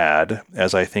bad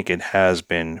as I think it has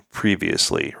been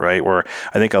previously, right? Where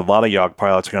I think a lot of Yawg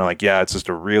pilots are kind of like, yeah, it's just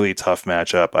a really tough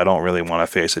matchup. I don't really want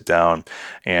to face it down.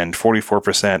 And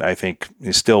 44%, I think,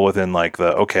 is still within like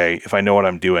okay, if I know what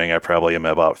I'm doing, I probably am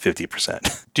about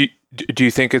 50%. Do you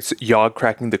think it's Yawg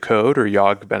cracking the code or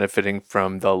Yawg benefiting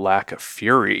from the lack of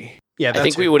Fury? Yeah, I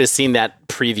think we would have seen that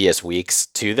previous weeks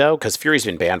too, though, because Fury's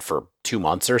been banned for 2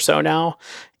 months or so now.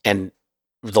 And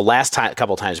the last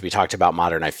couple times we talked about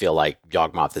Modern, I feel like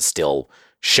Yawgmoth is still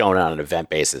shown on an event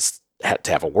basis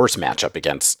to have a worse matchup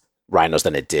against Rhinos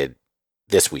than it did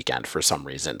this weekend for some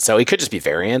reason. So it could just be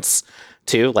variance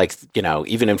too. Like,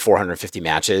 even in 450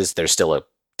 matches, there's still a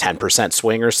 10%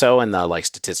 swing or so in the like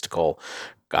statistical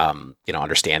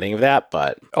understanding of that.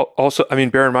 But also, I mean,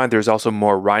 bear in mind, there's also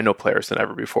more Rhino players than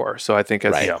ever before. So I think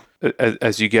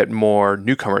as you get more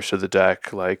newcomers to the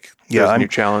deck, like there's new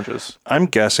challenges. I'm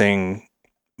guessing,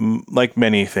 like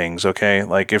many things, okay?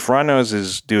 Like if Rhinos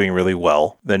is doing really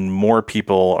well, then more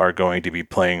people are going to be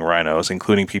playing Rhinos,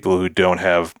 including people who don't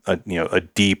have a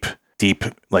deep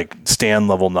like stand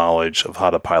level knowledge of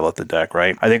how to pilot the deck,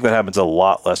 right? I think that happens a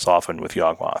lot less often with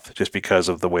Yawgmoth, just because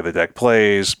of the way the deck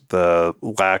plays, the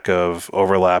lack of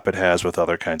overlap it has with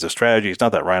other kinds of strategies.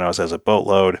 Not that Rhinos has a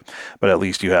boatload, but at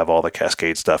least you have all the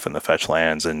Cascade stuff and the fetch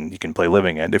lands, and you can play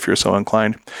Living End if you're so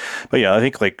inclined. But yeah, I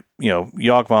think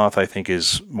Yawgmoth, I think,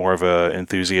 is more of an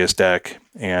enthusiast deck,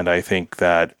 and I think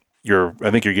that you're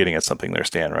getting at something there,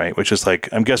 Stan, right? Which is like,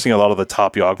 I'm guessing a lot of the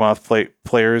top Yawgmoth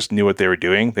players knew what they were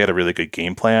doing. They had a really good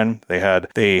game plan. They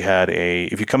had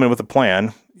if you come in with a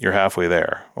plan, you're halfway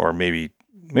there, or maybe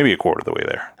a quarter of the way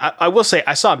there. I will say,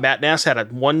 I saw Matt Nass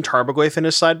had one Tarmogoyf in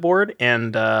his sideboard,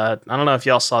 and I don't know if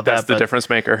y'all saw that. That's the difference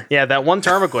maker. Yeah, that one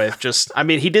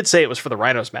Tarmogoyf he did say it was for the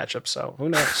Rhinos matchup, so who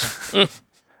knows?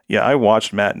 Yeah, I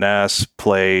watched Matt Nass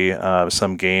play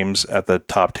some games at the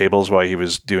top tables while he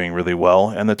was doing really well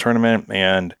in the tournament.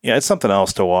 And yeah, it's something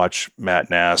else to watch Matt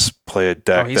Nass play a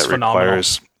deck that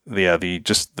requires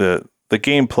the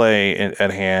gameplay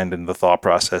at hand and the thought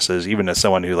processes, even as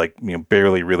someone who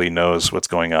barely really knows what's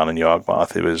going on in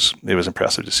Yawgmoth. It was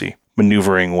impressive to see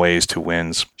maneuvering ways to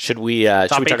wins. Should we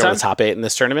talk about the top 8 in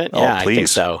this tournament? Oh, yeah, please. I think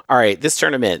so. All right, this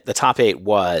tournament, the top 8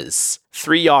 was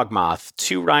 3 Yawgmoth,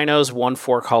 2 Rhinos, 1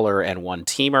 4-color, and 1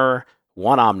 Teamer,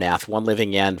 1 Omnath, 1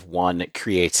 Living End, 1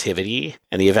 Creativity.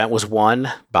 And the event was won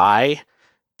by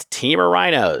Teamer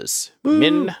Rhinos. Woo.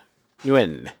 Min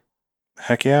Nguyen.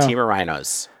 Heck yeah. Teamer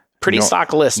Rhinos. Pretty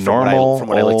stock list from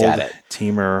what I looked at it.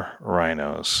 Teamer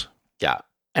Rhinos. Yeah.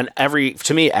 And every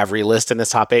list in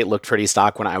this top 8 looked pretty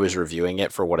stock when I was reviewing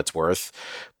it for what it's worth.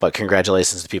 But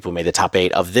congratulations to people who made the top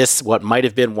 8 of this, what might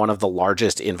have been one of the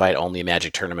largest invite-only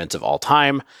Magic tournaments of all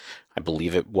time. I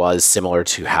believe it was similar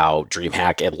to how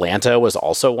DreamHack Atlanta was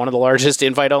also one of the largest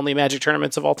invite-only Magic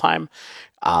tournaments of all time.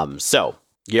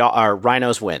 Our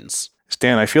Rhinos wins.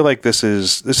 Stan, I feel like this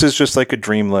is just like a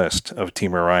dream list of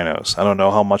Teamer Rhinos. I don't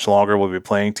know how much longer we'll be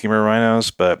playing Teamer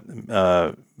Rhinos, but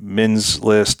Min's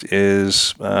list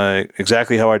is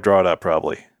exactly how I draw it up,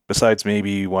 probably. Besides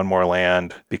maybe one more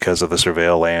land because of the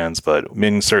Surveil lands, but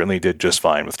Min certainly did just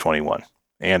fine with 21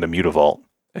 and a Mutavault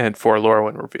and 4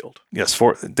 Lorwyn revealed. Yes,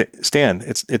 Stan.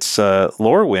 It's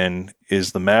Lorwyn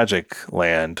is the magic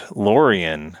land.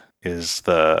 Lorien is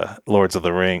the Lord of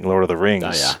the Rings.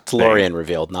 Oh yeah, it's Lorien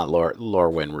revealed, not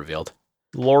Lorwyn revealed.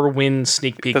 Lorwyn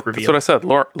sneak peek That's what I said.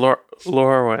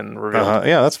 Lorwyn revealed.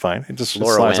 Yeah, that's fine. It just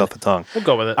slides off the tongue. We'll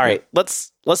go with it. All right,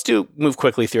 let's move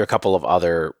quickly through a couple of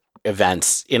other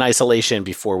events in isolation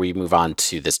before we move on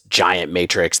to this giant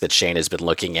matrix that Shane has been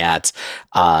looking at.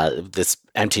 This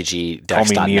MTG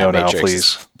Dex.net matrix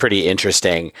is pretty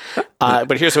interesting.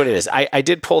 But here's what it is. I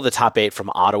did pull the top 8 from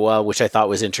Ottawa, which I thought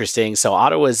was interesting. So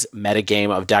Ottawa's metagame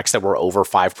of decks that were over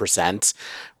 5%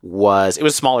 it was a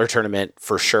smaller tournament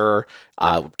for sure.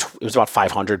 It was about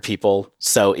 500 people.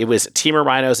 So it was Teamer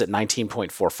Rhinos at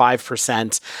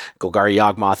 19.45%, Golgari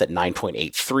Yawgmoth at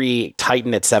 9.83%,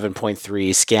 Titan at 7.3%,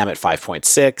 Scam at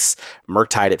 5.6%,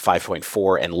 Murktide at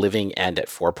 5.4%, and Living End at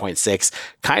 4.6%.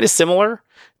 Kind of similar.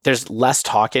 There's less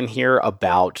talk in here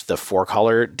about the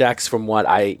 4-color decks from what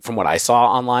I saw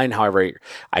online. However,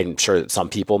 I'm sure that some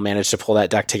people managed to pull that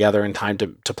deck together in time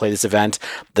to play this event.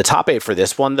 The top 8 for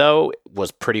this one, though, was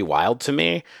pretty wild to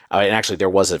me. And actually, there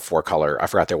was a 4-color. I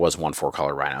forgot there was one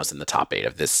 4-color Rhinos in the top 8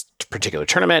 of this particular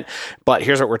tournament. But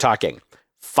here's what we're talking.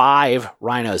 5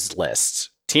 Rhinos lists.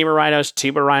 Teamer Rhinos,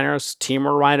 Teamer Rhinos,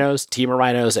 Teamer Rhinos, Teamer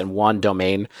Rhinos, and 1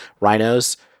 Domain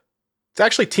Rhinos. It's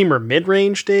actually Teamer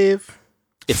mid-range, Dave.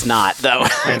 It's not, though.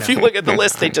 If you look at the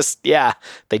list, they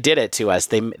did it to us.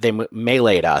 They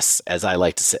meleeed us, as I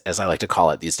like to call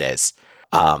it these days.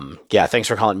 Thanks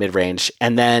for calling it mid-range.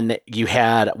 And then you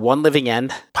had 1 Living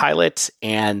End pilot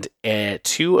and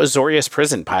 2 Azorius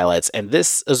Prison pilots. And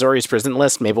this Azorius Prison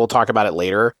list, maybe we'll talk about it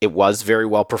later. It was very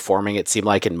well performing. It seemed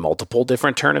like in multiple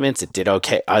different tournaments, it did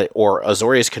okay. Or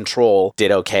Azorius Control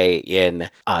did okay in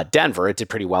Denver. It did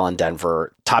pretty well in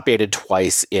Denver. Top 8'd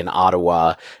twice in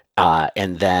Ottawa.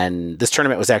 And then this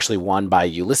tournament was actually won by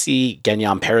Ulysses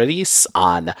Genyam Paradis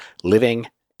on Living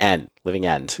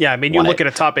End. Yeah, I mean, you look at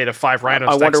a top 8 of 5 Rhinos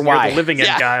decks, wonder why. You're the Living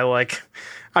End guy.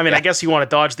 I guess you want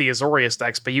to dodge the Azorius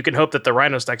decks, but you can hope that the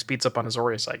Rhinos decks beats up on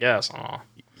Azorius, I guess.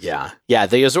 Yeah.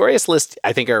 The Azorius list,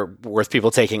 I think, are worth people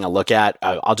taking a look at.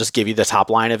 I'll just give you the top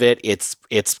line of it. It's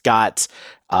got,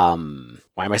 why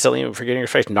am I still even forgetting your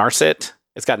face? Narset.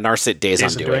 It's got Narset Days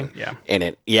Undoing in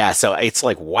it. Yeah, so it's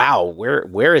like, wow,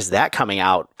 where is that coming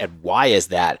out, and why is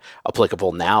that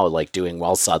applicable now, like doing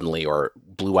well suddenly, or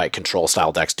blue-white control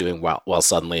style decks doing well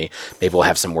suddenly? Maybe we'll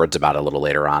have some words about it a little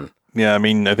later on. Yeah, I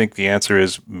mean, I think the answer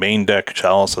is main deck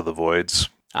Chalice of the Voids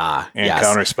and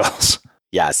counter spells.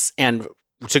 Yes, and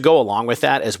to go along with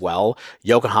that as well,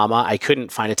 Yokohama, I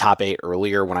couldn't find a top 8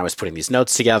 earlier when I was putting these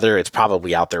notes together. It's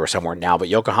probably out there somewhere now, but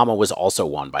Yokohama was also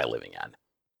won by Living End.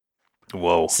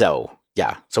 Whoa. So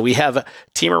we have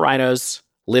Teamer Rhinos,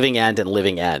 Living End, and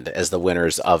Living End as the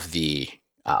winners of the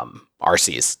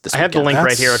RCs this I have weekend. the link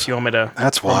right here if you want me to,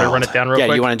 run it down real quick.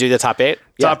 Yeah, you want to do the top 8?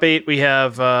 Top 8, we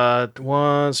have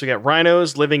so we got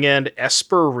Rhinos, Living End,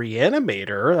 Esper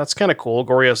Reanimator. That's kind of cool.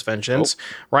 Gorios Vengeance.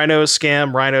 Rhinos,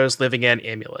 Scam, Rhinos, Living End,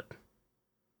 Amulet.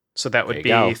 So that would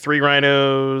be 3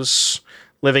 Rhinos,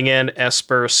 Living End,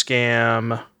 Esper,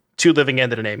 Scam, 2 Living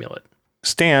End, and an Amulet.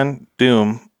 Stan,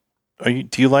 Doom,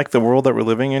 do you like the world that we're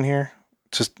living in here?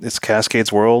 It's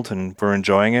Cascade's world and we're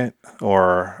enjoying it?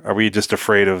 Or are we just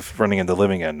afraid of running into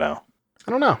Living End now?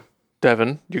 I don't know.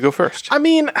 Devin, you go first. I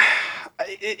mean,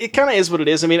 it kind of is what it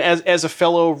is. I mean, as a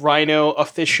fellow Rhino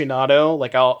aficionado,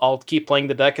 like I'll keep playing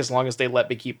the deck as long as they let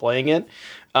me keep playing it.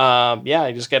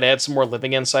 I just got to add some more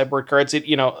Living End sideboard cards.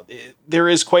 There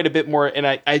is quite a bit more, and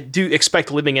I do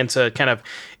expect Living End to kind of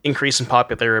increase in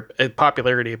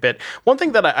popularity a bit. One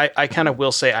thing that I kind of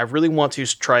will say, I really want to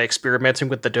try experimenting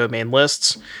with the domain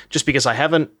lists, just because I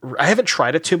haven't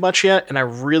tried it too much yet, and I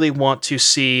really want to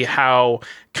see how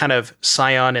kind of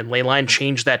Scion and Leyline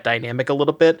change that dynamic a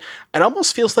little bit. It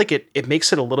almost feels like it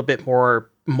makes it a little bit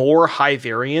more high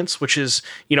variance, which is,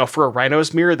 for a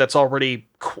Rhinos mirror that's already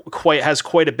has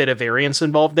quite a bit of variance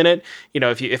involved in it.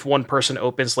 If one person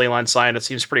opens Leyline Scion, it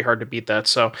seems pretty hard to beat that.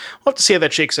 So we'll have to see how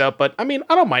that shakes out. But I mean,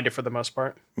 I don't mind it for the most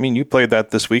part. I mean, you played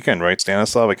that this weekend, right,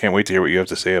 Stanislav? I can't wait to hear what you have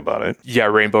to say about it. Yeah,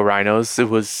 Rainbow Rhinos. It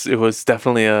was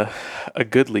definitely a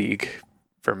good league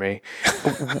for me.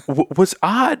 What's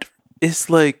odd is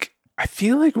I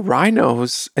feel like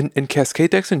Rhinos and Cascade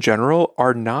decks in general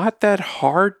are not that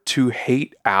hard to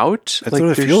hate out. That's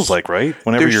what it feels like, right?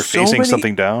 Whenever you're facing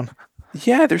something down.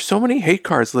 Yeah, there's so many hate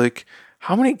cards.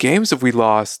 How many games have we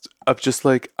lost of just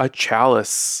a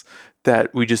Chalice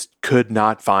that we just could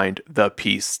not find the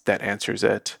piece that answers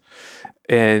it?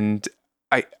 And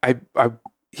I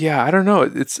don't know.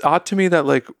 It's odd to me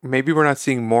that maybe we're not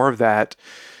seeing more of that.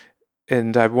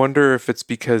 And I wonder if it's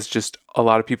because just a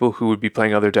lot of people who would be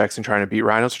playing other decks and trying to beat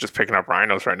Rhinos are just picking up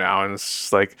Rhinos right now. And it's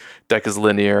just like, deck is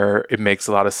linear. It makes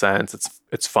a lot of sense.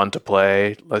 It's fun to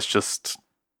play. Let's just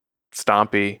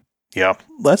stompy. Yeah.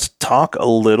 Let's talk a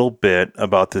little bit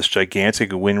about this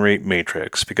gigantic win rate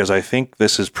matrix, because I think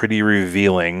this is pretty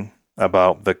revealing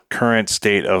about the current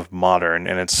state of Modern.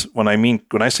 And it's when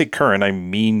I say current, I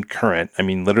mean current. I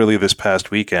mean literally this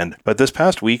past weekend. But this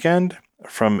past weekend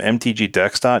from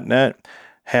mtgdex.net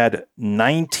had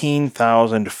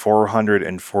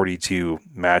 19,442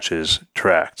 matches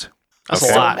tracked. That's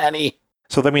a lot. Many.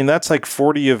 So, I mean, that's like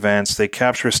 40 events. They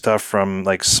capture stuff from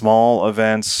like small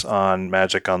events on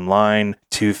Magic Online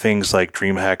to things like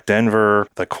DreamHack Denver,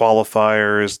 the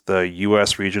qualifiers, the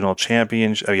U.S. Regional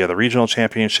Championship, the Regional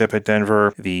Championship at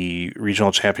Denver, the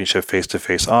Regional Championship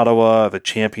face-to-face Ottawa, the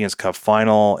Champions Cup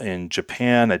Final in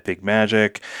Japan at Big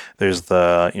Magic. There's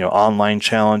the, online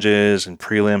challenges and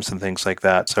prelims and things like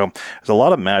that. So there's a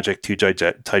lot of Magic to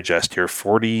digest here,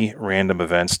 40 random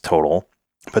events total,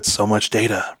 but so much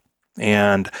data.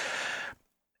 And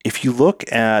if you look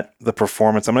at the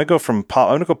performance, I'm going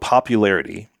to go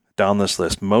popularity down this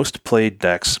list. Most played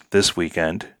decks this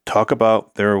weekend, talk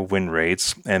about their win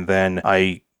rates, and then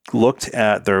I looked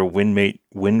at their win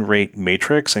rate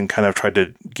matrix and kind of tried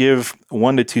to give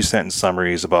 1 to 2 sentence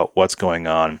summaries about what's going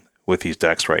on with these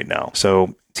decks right now.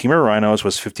 So Teamer Rhinos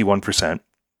was 51%.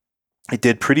 It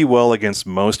did pretty well against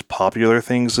most popular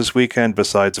things this weekend,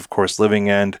 besides, of course, Living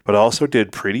End, but also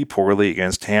did pretty poorly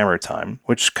against Hammer Time,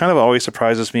 which kind of always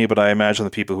surprises me, but I imagine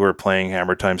the people who are playing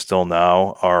Hammer Time still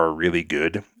now are really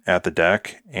good at the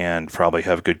deck and probably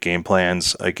have good game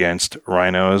plans against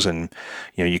Rhinos, and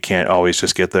you can't always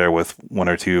just get there with 1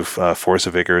 or 2 Force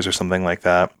of Vigors or something like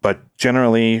that. But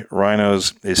generally,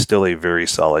 Rhinos is still a very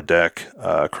solid deck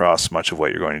across much of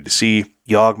what you're going to see.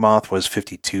 Yawgmoth was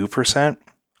 52%.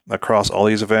 Across all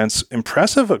these events.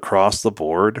 Impressive across the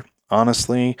board,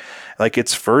 honestly. Like,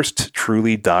 its first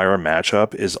truly dire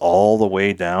matchup is all the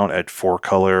way down at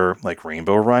 4-color, like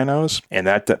Rainbow Rhinos. And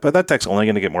but that deck's only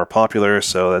going to get more popular,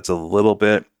 so that's a little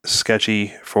bit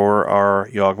sketchy for our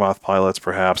Yawgmoth pilots,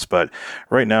 perhaps. But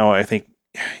right now, I think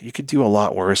you could do a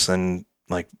lot worse than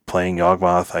like playing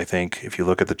Yawgmoth. I think if you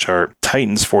look at the chart,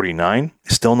 Titans 49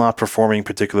 still not performing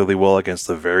particularly well against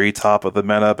the very top of the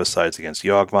meta, besides against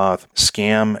Yawgmoth.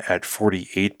 Scam at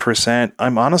 48%.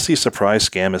 I'm honestly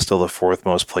surprised Scam is still the 4th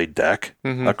most played deck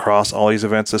across all these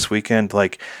events this weekend.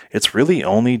 Like, it's really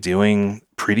only doing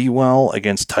pretty well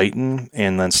against Titan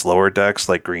and then slower decks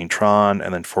like Green Tron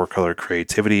and then 4-color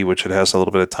Creativity, which it has a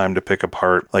little bit of time to pick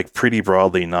apart. Like, pretty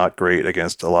broadly not great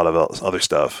against a lot of other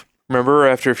stuff. Remember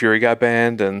after Fury got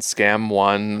banned and Scam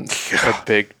won a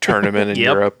big tournament in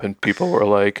Europe, and people were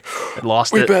like,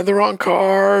 "We banned the wrong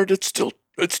card. It's still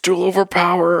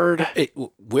overpowered."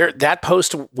 That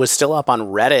post was still up on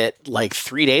Reddit like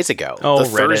 3 days ago. Oh, the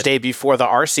Reddit. Thursday before the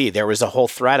RC, there was a whole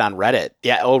thread on Reddit.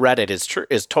 Yeah, Reddit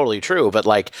is totally true, but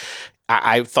like,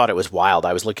 I thought it was wild.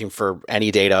 I was looking for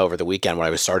any data over the weekend when I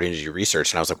was starting to do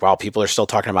research, and I was like, wow, people are still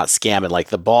talking about Scam, and like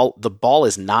the ball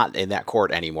is not in that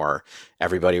court anymore.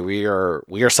 Everybody, we are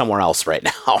somewhere else right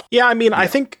now. Yeah, I mean, I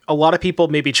think a lot of people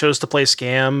maybe chose to play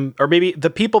Scam, or maybe the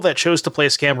people that chose to play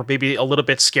Scam were maybe a little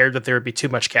bit scared that there would be too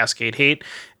much Cascade hate,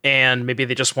 and maybe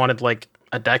they just wanted like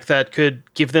a deck that could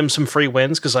give them some free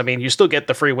wins, because I mean, you still get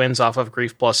the free wins off of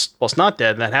Grief plus Not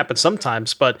Dead, and that happens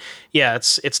sometimes. But yeah,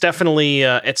 it's definitely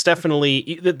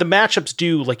the matchups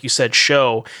do, like you said,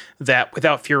 show that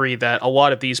without Fury, that a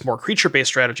lot of these more creature-based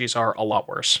strategies are a lot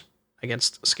worse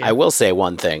against Scam. I will say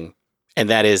one thing, and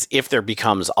that is, if there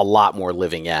becomes a lot more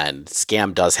Living End,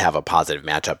 Scam does have a positive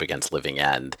matchup against Living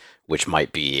End, which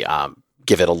might be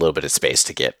give it a little bit of space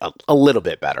to get a little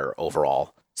bit better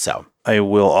overall. So I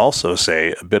will also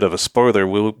say, a bit of a spoiler,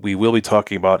 we will be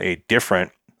talking about a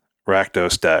different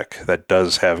Rakdos deck that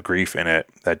does have Grief in it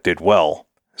that did well.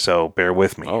 So bear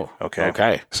with me. Oh,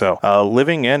 okay. So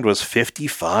Living End was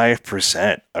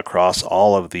 55% across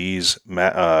all of these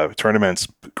tournaments.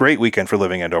 Great weekend for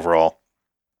Living End overall.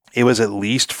 It was at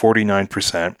least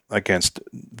 49% against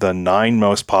the 9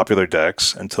 most popular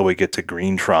decks until we get to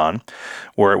Green Tron,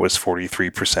 where it was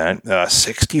 43%.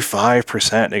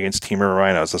 65% against Teamer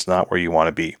Rhinos. That's not where you want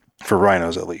to be, for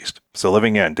Rhinos at least. So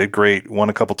Living End did great, won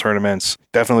a couple tournaments.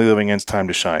 Definitely Living End's time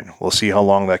to shine. We'll see how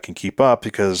long that can keep up,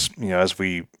 because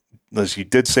as you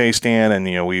did say, Stan,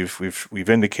 and we've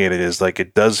indicated, is like,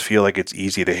 it does feel like it's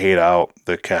easy to hate out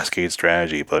the Cascade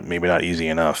strategy, but maybe not easy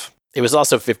enough. it was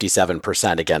also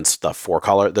 57% against the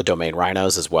 4-color, the Domain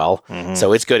Rhinos as well. Mm-hmm.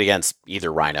 So it's good against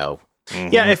either Rhino.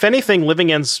 Yeah, if anything,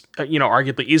 Living End's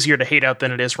arguably easier to hate out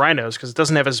than it is Rhinos because it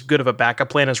doesn't have as good of a backup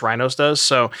plan as Rhinos does.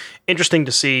 So interesting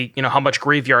to see how much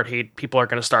graveyard hate people are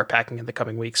going to start packing in the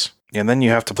coming weeks. And then you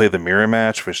have to play the mirror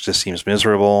match, which just seems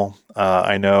miserable.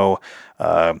 I know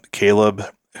Caleb,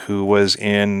 who was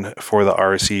in for the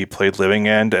RC, played Living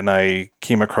End, and I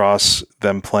came across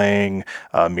them playing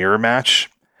mirror match.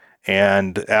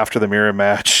 And after the mirror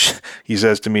match, he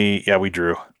says to me, "Yeah, we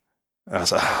drew." I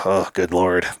was like, oh, good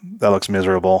Lord. That looks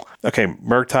miserable. Okay,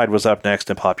 Murktide was up next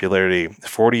in popularity,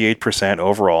 48%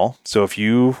 overall. So if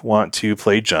you want to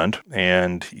play Jund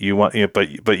and you want,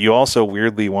 but you also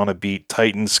weirdly want to beat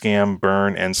Titan, Scam,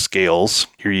 Burn, and Scales,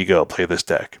 here you go. Play this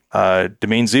deck.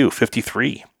 Domain Zoo,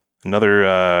 53.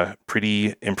 Another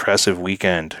pretty impressive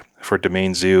weekend for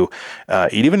Domain Zoo.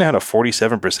 It even had a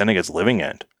 47% against Living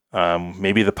End.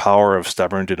 Maybe the power of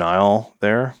stubborn denial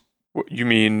there. You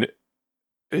mean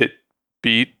it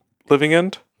beat Living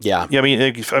End? Yeah. Yeah,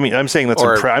 I'm saying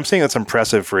that's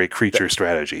impressive for a creature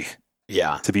strategy.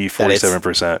 Yeah. To be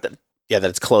 47%. That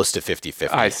it's close to 50-50.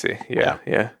 I see. Yeah.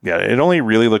 It only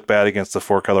really looked bad against the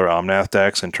 4-color Omnath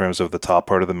decks in terms of the top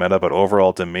part of the meta, but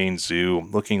overall Domain Zoo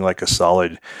looking like a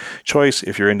solid choice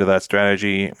if you're into that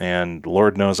strategy, and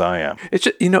Lord knows I am. It's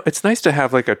just, it's nice to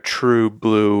have like a true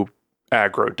blue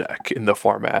aggro deck in the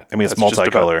format. I mean, it's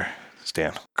multicolor.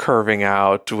 Stan. Curving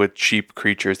out with cheap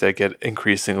creatures that get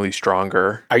increasingly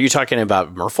stronger. Are you talking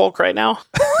about Merfolk right now?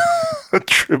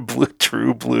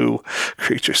 True blue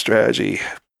creature strategy.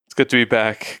 It's good to be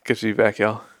back. Good to be back,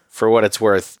 y'all. For what it's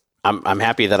worth, I'm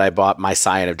happy that I bought my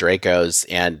Scion of Dracos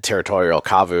and Territorial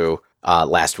Kavu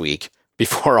last week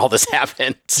before all this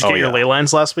happened. Did you get your ley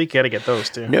lines last week? You got to get those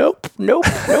too. Nope.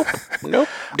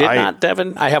 Did not,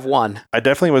 Devin. I have one. I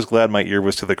definitely was glad my ear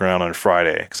was to the ground on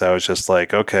Friday because I was just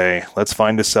like, okay, let's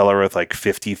find a seller with like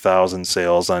 50,000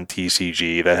 sales on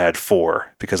TCG that had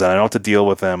 4 because I don't have to deal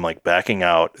with them like backing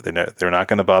out. They're not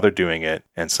going to bother doing it.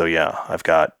 And so, yeah, I've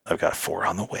got 4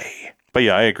 on the way. But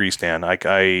yeah, I agree, Stan.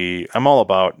 I'm all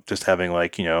about just having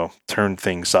turn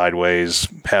things sideways,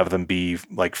 have them be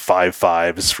like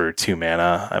 5/5s for 2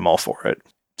 mana. I'm all for it.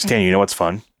 Stan, you know what's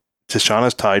fun?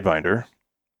 Tishana's Tidebinder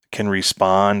can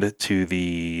respond to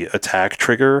the attack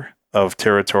trigger of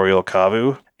Territorial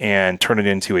Kavu and turn it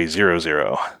into a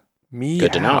 0/0.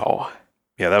 Good to know.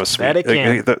 Yeah, that was sweet. That it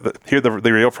can.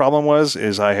 The real problem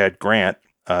is I had Grant.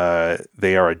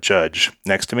 They are a judge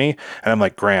next to me, and I'm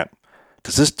like, Grant,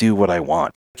 does this do what I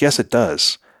want? Yes, it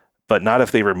does, but not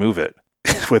if they remove it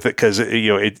with it because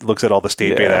it looks at all the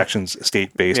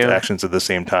state-based actions at the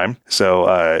same time.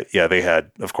 So they had,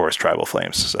 of course, Tribal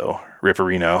Flames. So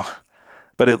Ripperino.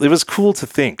 But it was cool to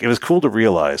think. It was cool to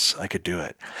realize I could do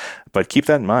it. But keep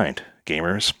that in mind,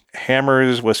 gamers.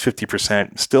 Hammers was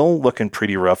 50%. Still looking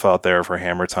pretty rough out there for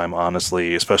Hammer Time,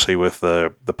 honestly, especially with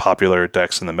the popular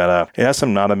decks in the meta. It has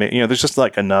some not amazing, there's just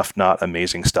like enough not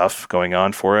amazing stuff going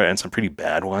on for it, and some pretty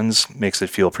bad ones. Makes it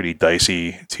feel pretty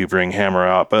dicey to bring Hammer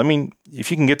out. But I mean,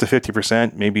 if you can get to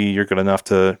 50%, maybe you're good enough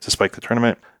to spike the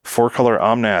tournament. 4-color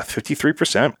Omnath,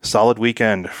 53%. Solid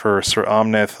weekend for Sir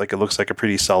Omnath. Like, it looks like a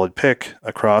pretty solid pick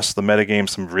across the metagame.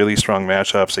 Some really strong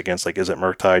matchups against, like, Is It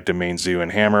Murktide, Domain Zoo,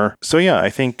 and Hammer. So yeah,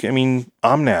 I mean,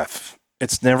 Omnath,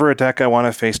 it's never a deck I want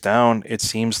to face down. It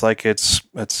seems like it's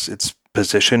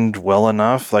positioned well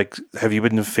enough. Like, have you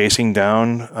been facing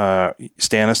down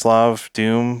Stanislav,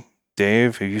 Doom,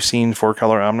 Dave? Have you seen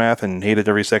 4-color Omnath and hated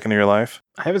every second of your life?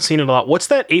 I haven't seen it a lot. What's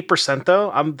that 8%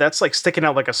 though? That's like sticking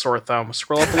out like a sore thumb.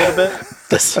 Scroll up a little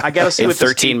bit. I gotta see in what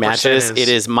 13 matches. It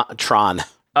is Tron.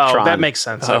 Oh, Tron. that makes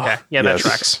sense. Okay, yeah, yes.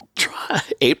 That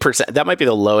tracks. 8%. That might be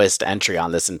the lowest entry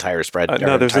on this entire spread.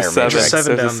 No, there's a 7. There's a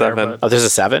 7 There's down a 7. there, but- Oh, there's a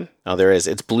 7? Oh, there is.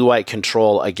 It's blue-white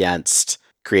control against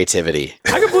creativity.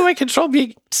 How can blue-white control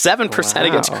be 7%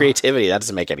 against Wow. creativity? That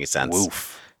doesn't make any sense.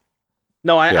 Woof.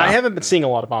 No, I Yeah. haven't been seeing a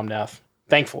lot of Omnath,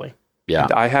 thankfully. Yeah.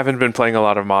 I haven't been playing a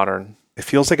lot of Modern, It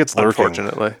feels like it's lurking.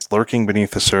 unfortunately. It's lurking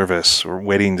beneath the surface. We're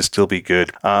waiting to still be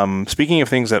good. Speaking of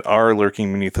things that are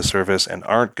lurking beneath the surface and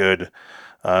aren't good,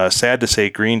 sad to say,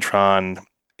 Greentron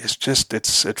is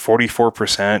it's at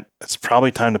 44%. It's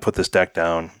probably time to put this deck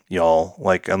down, y'all.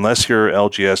 Like, unless your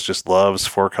LGS just loves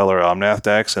 4-color Omnath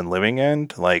decks and Living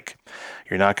End, like,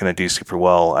 you're not going to do super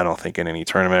well, I don't think, in any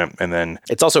tournament. And then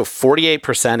It's also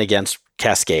 48% against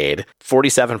Cascade,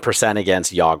 47%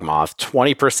 against Yawgmoth,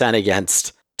 20%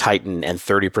 against Titan, and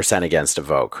 30% against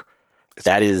Evoke.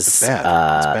 That is it's bad.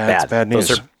 It's bad. bad. It's bad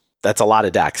news. That's a lot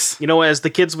of decks. You know, as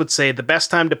the kids would say, the best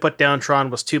time to put down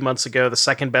Tron was 2 months ago. The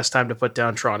second best time to put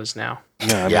down Tron is now.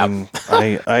 Yeah, I Yep.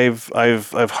 mean,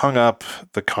 I've hung up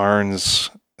the Karns,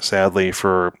 sadly,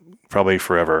 for probably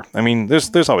forever. I mean,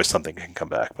 there's always something that can come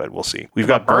back, but we'll see. We've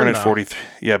got Burn at 43.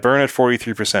 Yeah, Burn at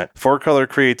 43%. Four color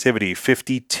creativity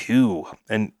 52.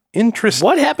 And interesting.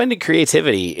 What happened to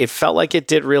creativity? It felt like it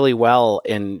did really well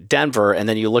in Denver, and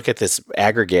then you look at this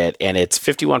aggregate, and it's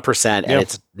 51%, and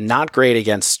it's not great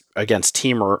against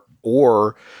Temur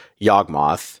or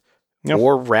Yawgmoth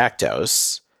or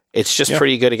Rakdos. It's just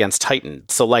pretty good against Titan.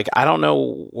 So, like, I don't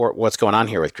know what's going on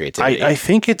here with creativity. I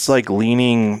think it's like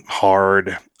leaning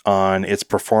hard on its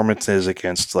performances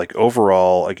against like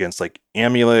overall against like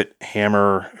Amulet,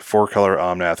 Hammer, Four Color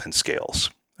Omnath, and Scales.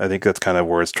 I think that's kind of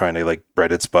where it's trying to like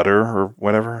bread its butter or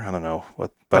whatever. I don't know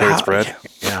what butter its bread.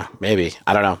 Yeah, maybe.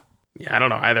 I don't know. Yeah, I don't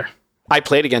know either. I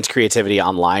played against creativity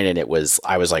online, and I was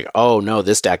like, oh no,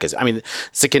 this deck is, I mean,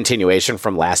 it's a continuation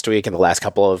from last week and the last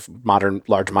couple of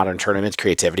large modern tournaments.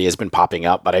 Creativity has been popping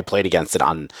up, but I played against it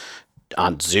on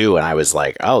Zoo, and I was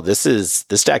like, oh, this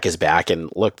deck is back, and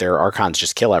look, their Archons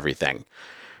just kill everything.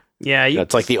 Yeah,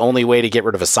 it's like the only way to get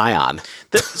rid of a Scion.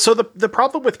 So the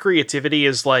problem with creativity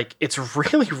is like it's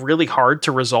really, really hard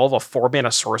to resolve a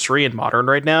 4-mana sorcery in Modern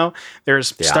right now.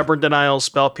 There's Stubborn Denials,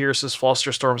 Spell Pierces,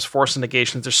 Fluster Storms, Force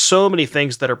Negations. There's so many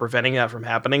things that are preventing that from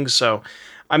happening. So,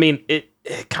 I mean, it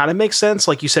kind of makes sense.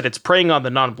 Like you said, it's preying on the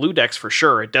non-blue decks for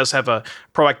sure. It does have a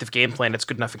proactive game plan. It's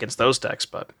good enough against those decks,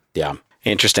 but yeah,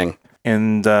 interesting.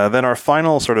 And then our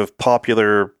final sort of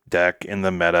popular deck in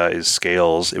the meta is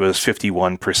Scales. It was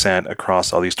 51%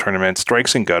 across all these tournaments.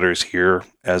 Strikes and Gutters here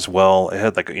as well. It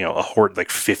had like, a horde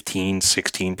like 15,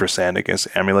 16%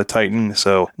 against Amulet Titan.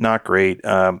 So not great.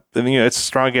 It's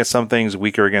strong against some things,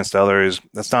 weaker against others.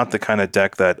 That's not the kind of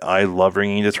deck that I love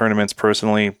bringing to tournaments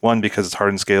personally. One, because it's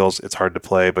hard in Scales, it's hard to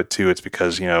play. But two, it's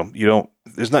because, you don't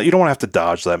want to have to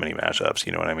dodge that many matchups.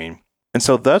 You know what I mean? And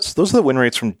so those are the win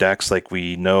rates from decks like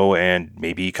we know and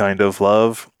maybe kind of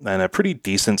love, and a pretty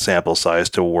decent sample size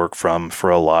to work from for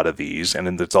a lot of these.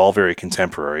 And it's all very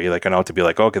contemporary. Like I know to be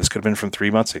like, okay, this could have been from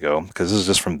 3 months ago because this is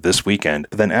just from this weekend.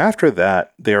 But then after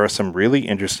that, there are some really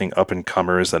interesting up and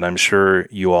comers that I'm sure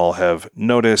you all have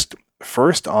noticed.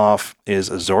 First off is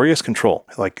Azorius Control,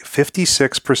 like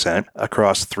 56%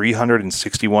 across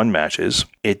 361 matches.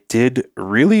 It did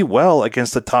really well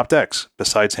against the top decks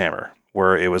besides Hammer,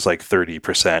 where it was like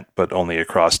 30%, but only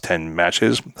across 10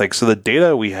 matches. Like, so the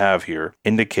data we have here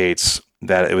indicates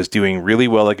that it was doing really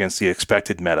well against the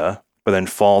expected meta, but then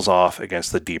falls off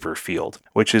against the deeper field,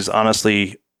 which is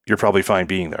honestly, you're probably fine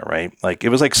being there, right? Like, it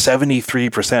was like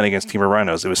 73% against Temur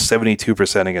Rhinos. It was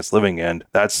 72% against Living End.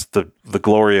 That's the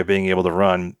glory of being able to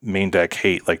run main deck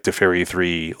hate, like Teferi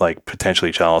 3, like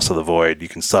potentially Chalice of the Void. You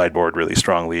can sideboard really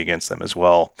strongly against them as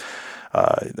well.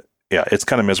 Yeah, it's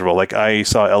kind of miserable. Like I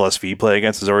saw LSV play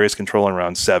against Azorius Control in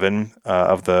round 7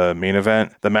 of the main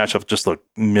event. The matchup just looked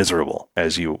miserable,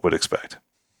 as you would expect.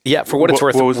 Yeah, for what it's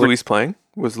worth. What was Luis playing?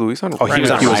 Was Luis on? Oh, he was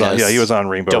on. He was on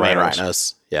Rainbow Domain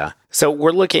Rhinos. Yeah. So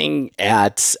we're looking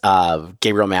at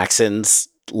Gabriel Maxon's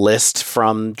list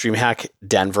from DreamHack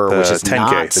Denver, which is 10K,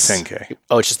 not the 10K.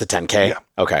 Oh, it's just the 10K. Yeah.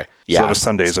 Okay. Yeah. So it was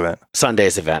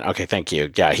Sunday's event. Okay, thank you.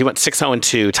 Yeah, he went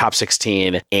 6-0-2, top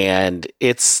 16, and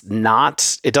it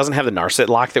doesn't have the Narset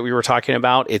lock that we were talking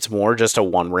about. It's more just a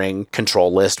one-ring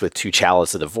control list with 2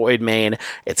 Chalice of the Void main.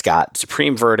 It's got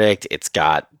Supreme Verdict. It's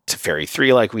got Teferi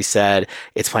 3, like we said.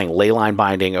 It's playing Leyline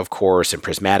Binding, of course, and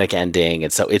Prismatic Ending.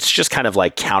 And so it's just kind of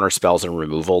like counter spells and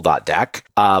removal deck.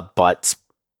 But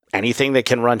anything that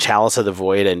can run Chalice of the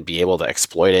Void and be able to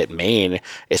exploit it main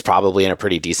is probably in a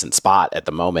pretty decent spot at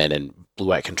the moment, and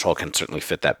Blue-White Control can certainly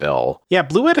fit that bill. Yeah,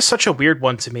 Blue-White is such a weird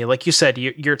one to me. Like you said,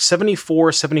 you're at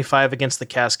 74, 75 against the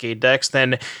Cascade decks,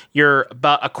 then you're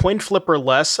about a coin flipper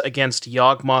less against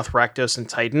Yawgmoth, Rakdos, and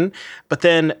Titan. But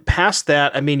then past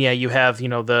that, I mean, yeah, you have, the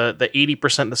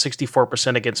 80%, the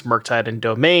 64% against Murktide and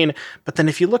Domain. But then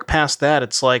if you look past that,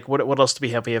 it's like, what else do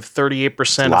we have? We have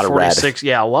 38%, a lot 46. Of red.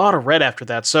 Yeah, a lot of red after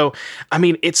that. So, I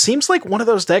mean, it seems like one of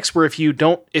those decks where if you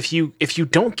don't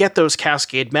get those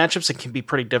Cascade matchups, it can be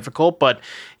pretty difficult. But,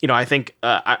 I think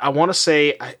I want to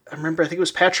say, I remember, I think it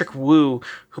was Patrick Wu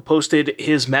who posted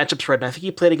his matchup thread, and I think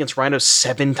he played against Rhinos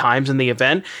 7 times in the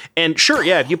event. And sure,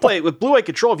 yeah, if you play with Blue-White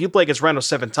Control, if you play against Rhinos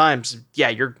 7 times, yeah,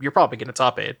 you're probably going to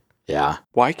top 8. Yeah.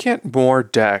 Why can't more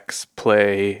decks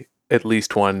play at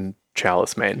least one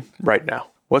Chalice main right now?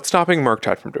 What's stopping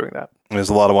Murktide from doing that? There's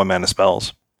a lot of 1-mana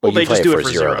spells. Well, they just do it for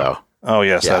 0, though. Oh,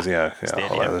 yes. Yeah.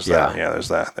 There's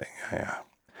that thing. Yeah.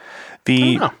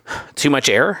 Too much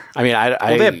air? I mean,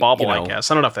 they have Bobble, I guess.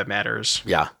 I don't know if that matters.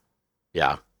 Yeah.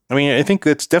 I mean, I think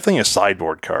it's definitely a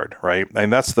sideboard card, right?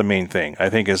 And that's the main thing, I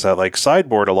think, is that like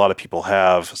sideboard, a lot of people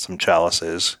have some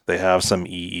Chalices. They have some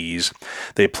EEs.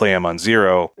 They play them on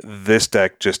 0. This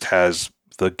deck just has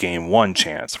the game one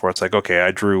chance, where it's like, okay,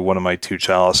 I drew one of my 2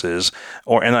 chalices,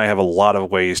 and I have a lot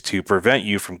of ways to prevent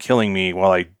you from killing me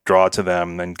while I draw to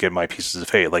them and get my pieces of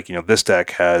fate. Like, this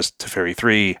deck has Teferi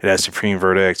 3, it has Supreme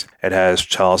Verdict, it has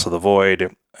Chalice of the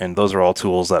Void, and those are all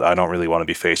tools that I don't really want to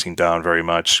be facing down very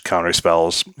much. Counter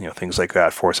spells, things like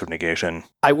that, Force of Negation.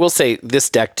 I will say this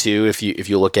deck too, if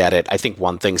you look at it, I think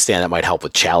one thing, Stan, that might help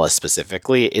with Chalice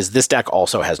specifically is this deck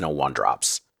also has no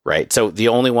 1-drops. Right. So the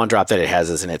only 1-drop that it has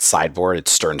is in its sideboard.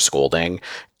 It's Stern Scolding.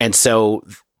 And so,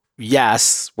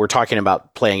 yes, we're talking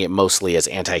about playing it mostly as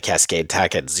anti-cascade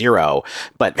tech at 0,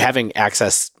 but having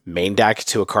access main deck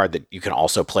to a card that you can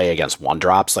also play against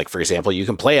 1-drops. Like, for example, you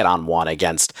can play it on 1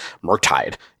 against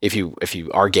Murktide if you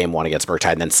are game 1 against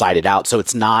Murktide and then side it out. So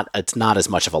it's not as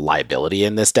much of a liability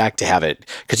in this deck to have it,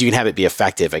 because you can have it be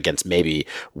effective against maybe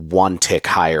 1 tick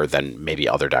higher than maybe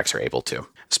other decks are able to.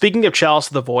 Speaking of Chalice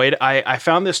of the Void, I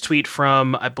found this tweet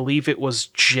from, I believe it was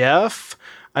Jeff.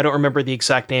 I don't remember the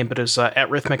exact name, but it's at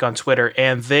Rhythmic on Twitter.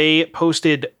 And they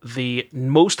posted the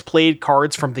most played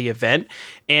cards from the event.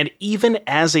 And even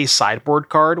as a sideboard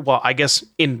card, well, I guess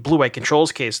in Blue-White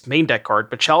Control's case, main deck card,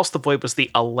 but Chalice of the Void was the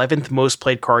 11th most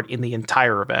played card in the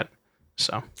entire event.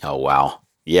 So. Oh, wow.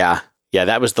 Yeah. Yeah,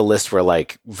 that was the list where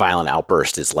like Violent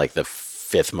Outburst is like the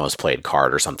 5th most played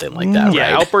card or something like that.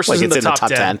 Yeah, right? Outburst like is in the top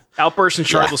 10. Outburst and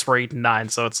Shardless were 8 and 9,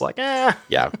 so it's like, Yeah.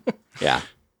 Yeah.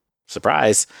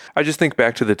 Surprise. I just think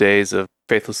back to the days of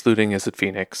Faithless Looting as at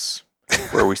Phoenix,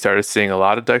 where we started seeing a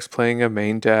lot of decks playing a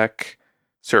main deck,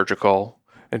 Surgical,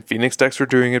 and Phoenix decks were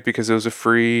doing it because it was a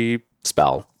free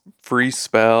spell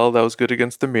that was good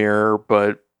against the mirror,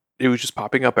 but it was just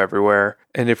popping up everywhere.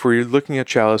 And if we're looking at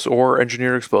Chalice or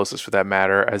Engineered Explosives for that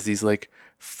matter as these like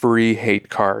free hate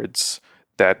cards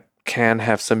that can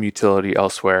have some utility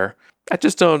elsewhere, I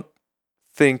just don't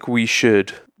think we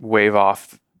should wave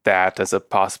off that as a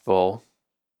possible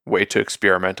way to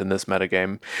experiment in this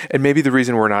metagame. And maybe the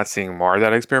reason we're not seeing more of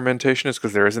that experimentation is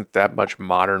because there isn't that much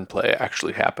modern play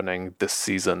actually happening this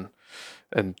season.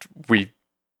 And we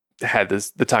had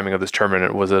the timing of this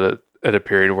tournament was at a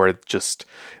period where just,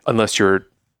 unless you're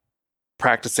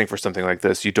practicing for something like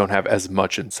this, you don't have as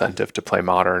much incentive to play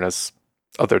modern as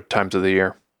other times of the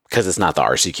year. Because it's not the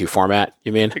RCQ format,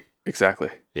 you mean? Exactly.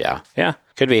 Yeah. Yeah.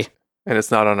 Could be. And it's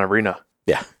not on Arena.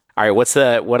 Yeah. All right. what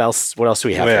else do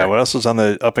we have? Yeah. here? What else is on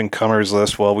the up and comers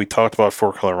list? Well, we talked about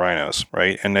 4-color Rhinos,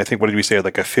 right? And I think, what did we say?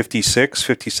 Like a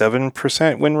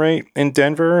 57% win rate in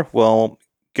Denver? Well,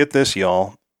 get this,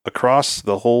 y'all. Across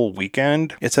the whole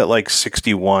weekend, it's at like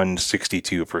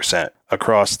 62%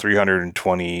 across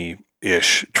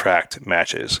 320-ish tracked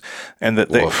matches. And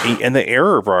the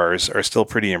error bars are still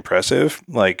pretty impressive.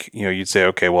 Like, you'd say,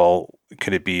 okay, well,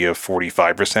 could it be a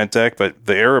 45% deck? But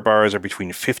the error bars are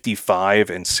between 55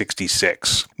 and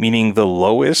 66, meaning the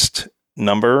lowest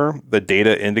number the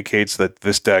data indicates that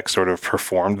this deck sort of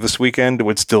performed this weekend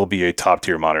would still be a top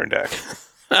tier modern deck.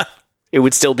 It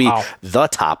would still be the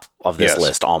top of this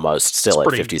list, almost, still at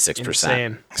pretty 56%.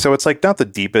 insane. So it's like not the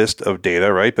deepest of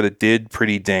data, right? But it did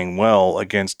pretty dang well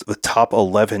against the top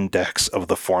 11 decks of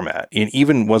the format. It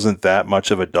even wasn't that much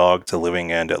of a dog to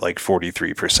living end at like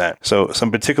 43%. So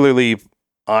some particularly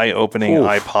eye-opening,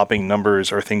 eye-popping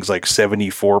numbers are things like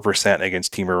 74%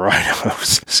 against Teamer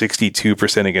Rhinos,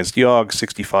 62% against Yogg,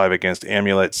 65 against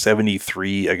Amulet,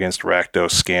 73 against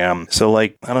Rakdos Scam. So,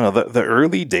 like, I don't know, the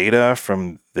early data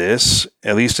from this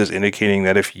at least is indicating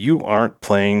that if you aren't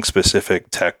playing specific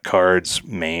tech cards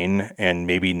main and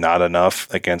maybe not enough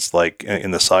against like in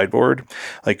the sideboard,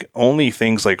 like only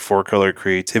things like 4-color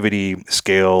Creativity,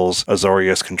 Scales,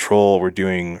 Azorius Control were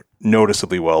doing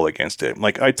noticeably well against it.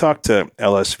 Like I talked to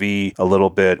LSV a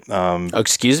little bit.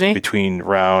 Excuse me? Between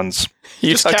rounds.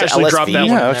 You just talked to casually dropped LSV? that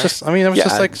one. Yeah, I was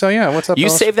just like, so yeah, what's up? You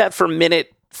LSV? saved that for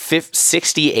minute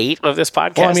 68 of this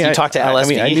podcast. Well, I mean, you talked to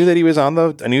LSV. I knew that he was on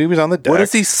the. I knew he was on the deck. What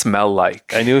does he smell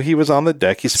like? I knew he was on the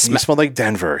deck. He smelled like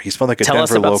Denver. He smelled like a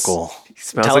Denver local. He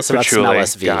smells Tell like us about patchouli. Smell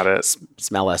SV. Got it.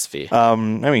 Smell SV. I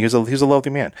mean, he's a lovely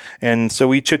man. And so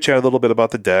we chit-chat a little bit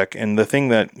about the deck. And the thing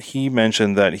that he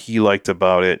mentioned that he liked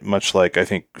about it, much like I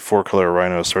think 4-color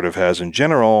Rhino sort of has in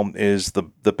general, is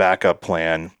the backup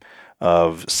plan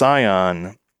of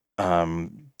Scion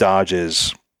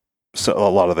dodges a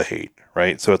lot of the hate.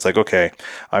 Right. So it's like, okay,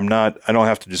 I don't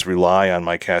have to just rely on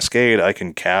my Cascade. I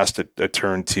can cast a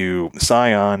turn 2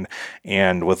 Scion.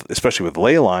 And especially with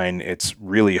Leyline, it's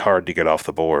really hard to get off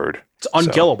the board. It's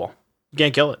unkillable. You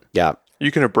can't kill it. Yeah.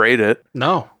 You can abrade it.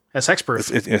 No, that's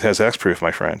hexproof. It has X-proof,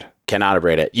 my friend. Cannot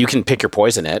abrade it. You can pick your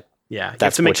poison it. Yeah,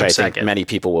 That's to make which I second. think many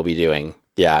people will be doing.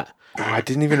 Yeah. Oh, I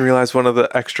didn't even realize one of the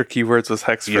extra keywords was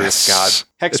Hexproof. Yes. God.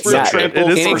 Hexproof, Yeah, trample, it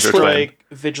is Phoenix Sorcerer Strike,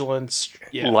 Vigilance.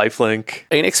 Yeah. Lifelink.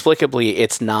 Inexplicably,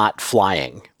 it's not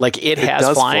flying. Like it has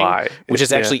does flying, fly. which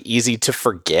is actually easy to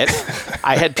forget.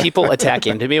 I had people attack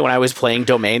into me when I was playing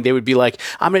Domain. They would be like,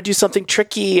 "I'm going to do something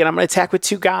tricky, and I'm going to attack with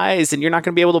 2 guys, and you're not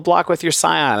going to be able to block with your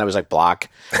Scion." And I was like, "Block,"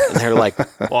 and they're like,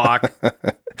 Block.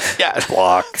 "Yeah,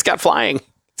 Block. It's got flying.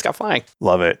 It's got flying."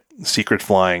 Love it. Secret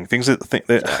flying. Things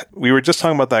that we were just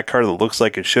talking about that card that looks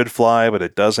like it should fly, but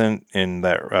it doesn't in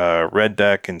that red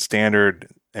deck in standard.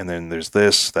 And then there's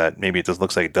this that maybe it just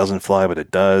looks like it doesn't fly, but it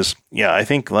does. Yeah, I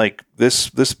think like this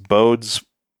bodes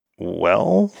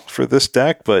well for this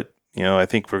deck, but I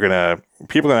think people are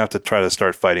gonna have to try to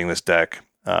start fighting this deck.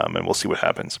 And we'll see what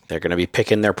happens. They're going to be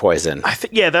picking their poison. I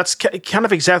think, yeah, that's kind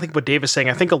of exactly what Dave is saying.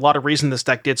 I think a lot of reason this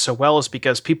deck did so well is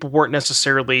because people weren't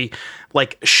necessarily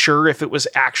like sure if it was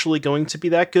actually going to be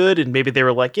that good, and maybe they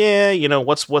were like, yeah,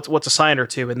 what's a sign or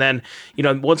two, and then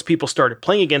once people started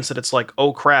playing against it, it's like,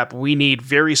 oh crap, we need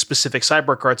very specific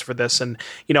sideboard cards for this, and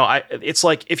it's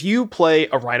like if you play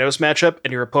a Rhinos matchup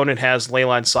and your opponent has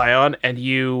Leyline Scion and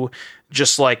you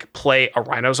just like play a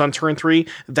Rhinos on turn 3,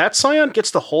 that Scion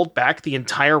gets to hold back the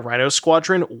entire Rhino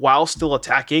squadron while still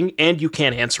attacking, and you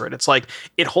can't answer it. It's like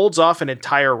it holds off an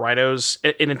entire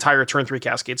turn 3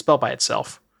 Cascade spell by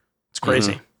itself. It's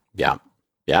crazy. Mm-hmm.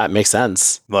 Yeah, it makes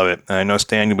sense. Love it. And I know,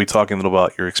 Stan, you'll be talking a little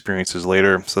about your experiences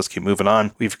later, so let's keep moving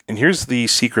on. And here's the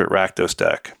secret Rakdos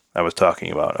deck I was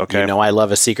talking about, okay? I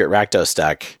love a secret Rakdos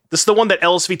deck. This is the one that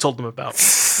LSV told them about.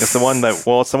 It's the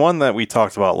one that we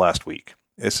talked about last week.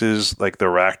 This is like the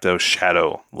Rakdos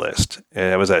Shadow list.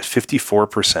 And it was at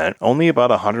 54%, only about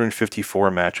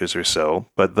 154 matches or so.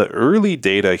 But the early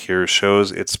data here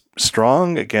shows it's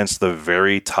strong against the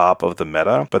very top of the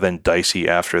meta, but then dicey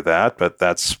after that. But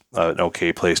that's an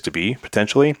okay place to be,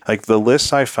 potentially. Like the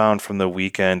lists I found from the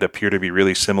weekend appear to be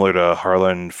really similar to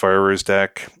Harlan Feuerer's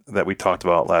deck that we talked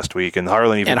about last week. And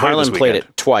Harlan played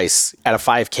it twice at a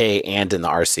 5K and in the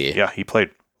RC. Yeah, he played.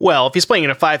 Well, if he's playing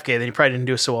in a 5K, then he probably didn't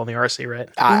do so well in the RC, right?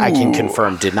 I can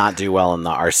confirm did not do well in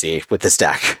the RC with this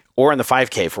deck or in the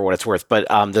 5K for what it's worth. But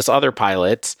this other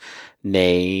pilot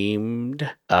named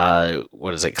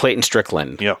Clayton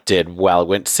Strickland did well.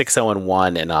 Went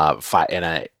 6-0-1 in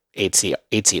a 8-seat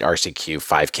RCQ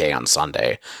 5K on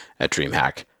Sunday at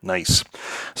DreamHack. Nice.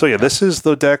 So yeah, this is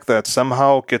the deck that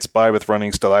somehow gets by with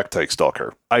running Stalactite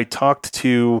Stalker. I talked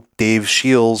to Dave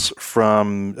Shields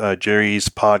from Jerry's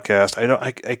podcast.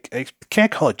 I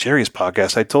can't call it Jerry's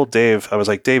podcast. I told Dave, I was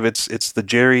like, Dave, it's the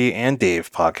Jerry and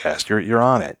Dave podcast. You're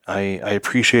on it. I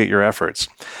appreciate your efforts.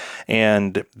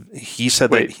 And he said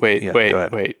wait.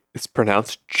 It's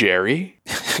pronounced Jerry,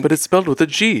 but it's spelled with a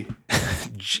G.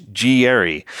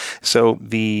 Jerry. So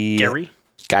the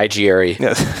Guy Gieri.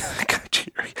 Yeah.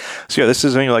 So yeah, this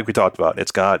is like we talked about.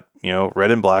 It's got,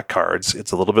 red and black cards.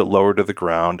 It's a little bit lower to the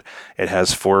ground. It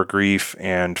has 4 grief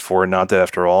and 4 not dead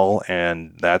after all,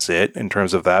 and that's it in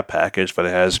terms of that package. But it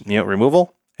has,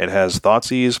 removal. It has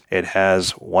Thoughtseize. It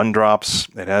has 1-drops.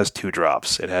 It has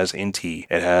 2-drops. It has Inti.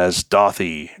 It has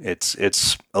Dothy.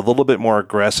 It's a little bit more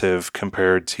aggressive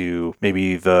compared to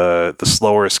maybe the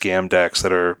slower scam decks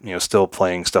that are still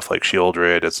playing stuff like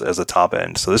Shieldred as a top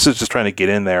end. So this is just trying to get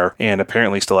in there, and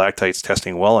apparently Stalactite's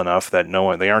testing well enough that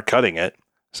they aren't cutting it.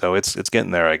 So it's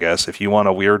getting there, I guess. If you want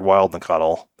a weird wild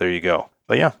Nicodle, there you go.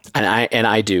 But yeah. And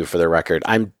I do, for the record.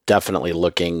 I'm definitely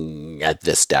looking at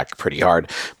this deck pretty hard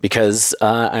because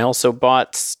I also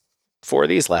bought 4 of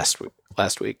these last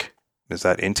week. Is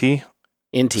that Inti?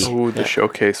 Inti. Oh, the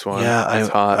showcase one. Yeah, that's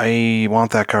hot. I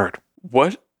want that card.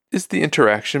 What is the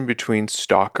interaction between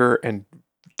Stalker and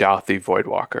Dothy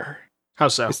Voidwalker? How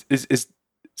so?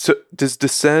 So does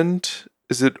Descend,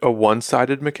 is it a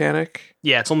one-sided mechanic?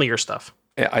 Yeah, it's only your stuff.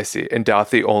 Yeah, I see. And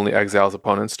Dothy only exiles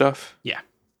opponent stuff? Yeah.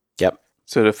 Yep.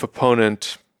 So if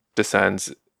opponent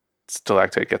descends,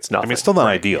 Stalactite gets nothing. I mean, it's still not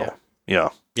ideal. Yeah.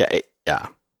 Yeah.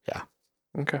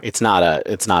 Okay. That's a non-bow.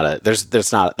 It's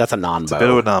a bit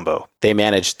of a non-bow. They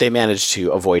managed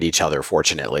to avoid each other,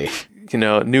 fortunately.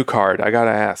 New card. I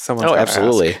gotta ask.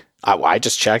 Absolutely. I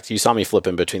just checked. You saw me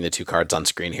flipping between the 2 cards on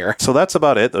screen here. So that's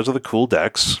about it. Those are the cool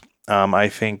decks. I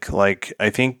think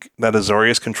that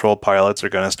Azorius Control pilots are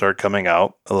going to start coming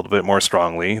out a little bit more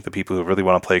strongly. The people who really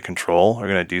want to play Control are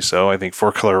going to do so. I think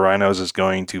 4-color Rhinos is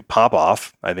going to pop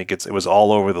off. I think it was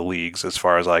all over the leagues as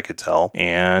far as I could tell.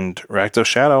 And Rakdos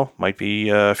Shadow might be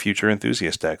a future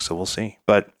enthusiast deck, so we'll see.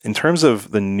 But in terms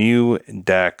of the new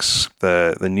decks,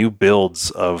 the new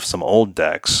builds of some old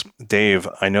decks, Dave,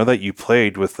 I know that you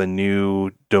played with the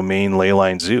new Domain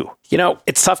Leyline Zoo.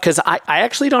 It's tough because I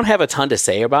actually don't have a ton to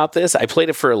say about this. I played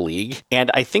it for a league,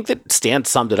 and I think that Stan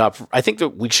summed it up. I think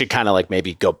that we should kind of like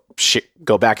maybe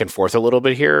go back and forth a little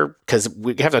bit here, because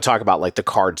we have to talk about like the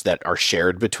cards that are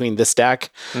shared between this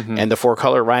deck and the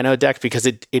 4-color Rhino deck, because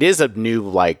it is a new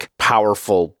like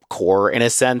powerful core in a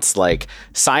sense. Like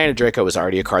Scion Draco is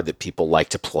already a card that people like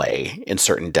to play in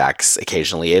certain decks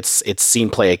occasionally. It's seen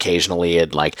play occasionally,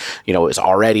 and like, it was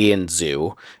already in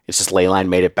Zoo. It's just Leyline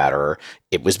made it better.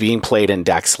 It was being played in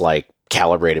decks like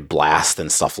Calibrated Blast and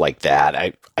stuff like that.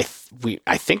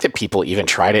 I think that people even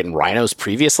tried it in Rhinos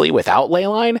previously without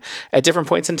Leyline at different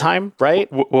points in time,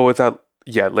 right? Well, without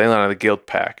Leyline of the Guild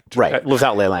Pact. Right,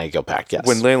 without Leyline of the Guild Pact, yes.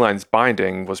 When Leyline's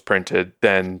Binding was printed,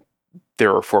 then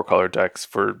there were 4-color decks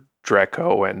for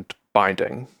Draco and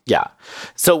Binding. Yeah.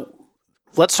 So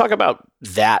let's talk about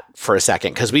that for a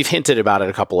second, because we've hinted about it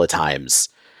a couple of times.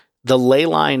 The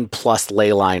Leyline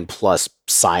plus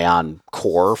Scion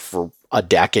core for a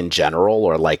deck in general,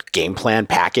 or like game plan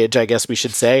package, I guess we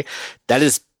should say, that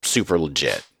is super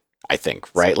legit, I think,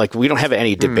 right? Like we don't have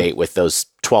any debate with those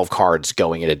 12 cards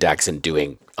going into decks and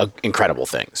doing incredible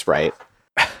things, right?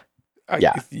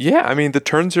 Yeah. I mean, the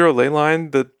turn 0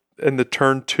 Leyline and the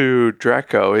turn 2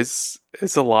 Draco is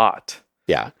a lot.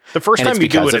 Yeah. The first time you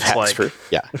do it, it's like,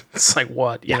 it's like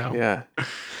what, you know? Yeah.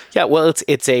 Yeah, well,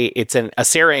 it's a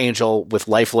Sarah Angel with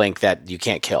lifelink that you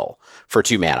can't kill for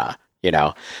 2 mana,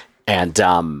 and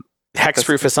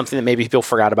hexproof is something that maybe people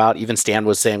forgot about. Even Stan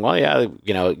was saying, well,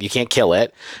 you can't kill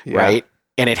it, right?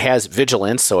 And it has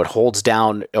vigilance, so it holds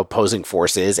down opposing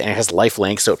forces, and it has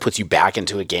lifelink, so it puts you back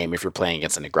into a game if you're playing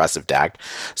against an aggressive deck.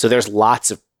 So there's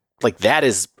lots of like that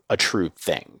is a true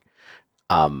thing.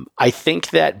 I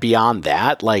think that beyond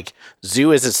that, like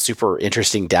Zoo is a super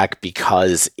interesting deck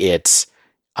because it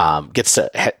gets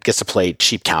to play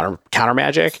cheap counter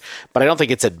magic, but I don't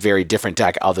think it's a very different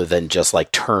deck other than just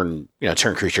like turn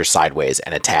creatures sideways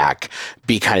and attack,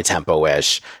 be kind of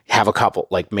tempo-ish, have a couple,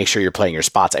 like make sure you're playing your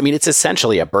spots. I mean, it's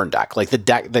essentially a burn deck. Like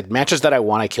the matches that I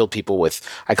won, I killed people with,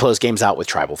 I closed games out with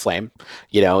Tribal Flame.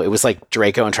 It was like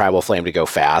Draco and Tribal Flame to go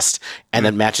fast. And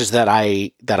then matches that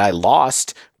I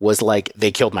lost was like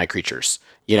they killed my creatures.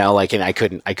 And I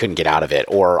couldn't get out of it.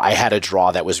 Or I had a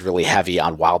draw that was really heavy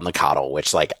on Wild Nacatl,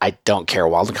 which like, I don't care.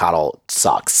 Wild Nacatl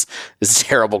sucks. It's a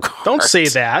terrible card. Don't say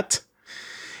that.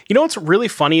 You know what's really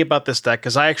funny about this deck?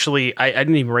 Because I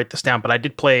didn't even write this down, but I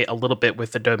did play a little bit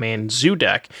with the Domain Zoo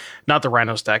deck, not the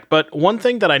Rhinos deck. But one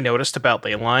thing that I noticed about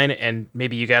Leyline, and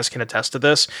maybe you guys can attest to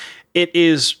this, it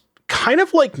is kind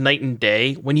of like night and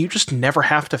day when you just never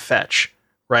have to fetch.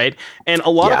 Right. And a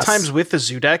lot of times with the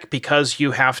Zoo deck, because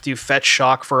you have to fetch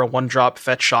shock for a 1-drop,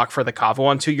 fetch shock for the Kavu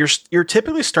on 2, you're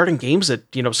typically starting games at,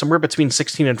 somewhere between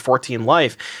 16 and 14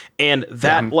 life. And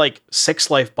that like 6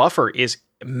 life buffer is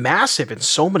massive in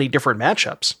so many different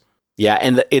matchups. Yeah,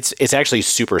 and it's actually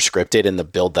super scripted in the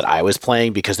build that I was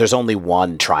playing because there's only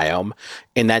one Triome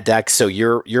in that deck. So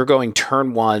you're going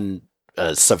turn 1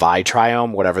 Savai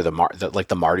Triome, whatever the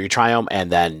Mardu Triome,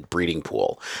 and then Breeding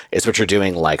Pool is what you're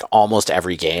doing like almost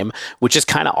every game, which is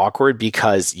kind of awkward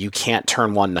because you can't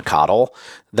turn 1 Nacatl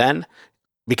then,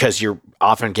 because you're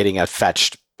often getting a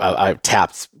fetched, a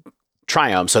tapped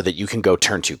Triome so that you can go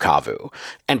turn 2 Kavu.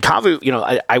 And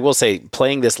Kavu, I will say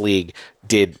playing this league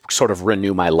did sort of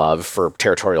renew my love for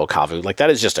Territorial Kavu. Like that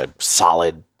is just a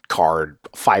solid card,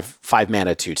 5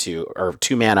 mana 2/2 or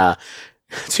 2 mana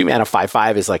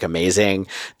 5/5 is like amazing.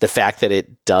 The fact that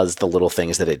it does the little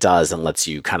things that it does and lets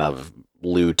you kind of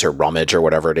loot or rummage or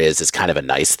whatever it is kind of a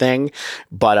nice thing.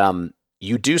 But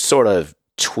you do sort of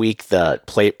tweak the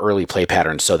early play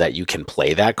pattern so that you can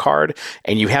play that card,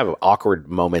 and you have awkward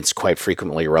moments quite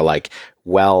frequently where like,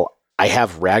 well, I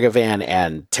have Ragavan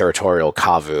and Territorial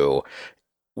Kavu.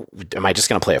 Am I just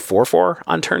going to play a 4/4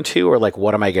 on turn 2, or like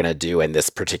what am I going to do in this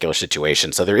particular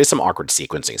situation? So there is some awkward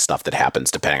sequencing stuff that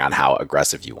happens depending on how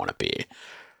aggressive you want to be.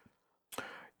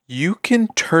 You can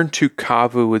turn 2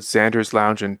 Kavu with Xander's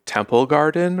Lounge and Temple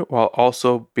Garden while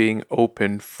also being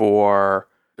open for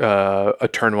a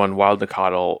turn 1 Wild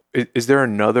Nacatl. Is there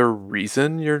another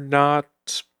reason you're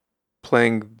not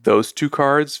playing those 2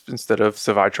 cards instead of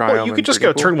Savai Triumph? Well, you could just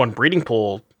go turn 1 Breeding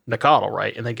Pool Nacatl,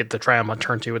 right? And then get the Triumph on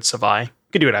turn 2 with Savai.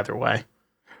 You could do it either way.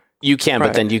 You can,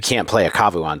 but then you can't play a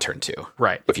Kavu on turn 2.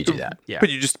 Right. If you do that. Yeah. But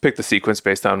you just pick the sequence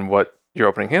based on what your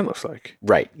opening hand looks like.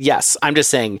 Right. Yes. I'm just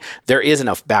saying there is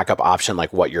enough backup option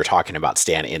like what you're talking about,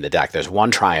 Stan, in the deck. There's one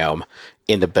Triome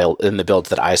in the builds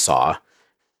that I saw,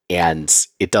 and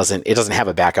it doesn't have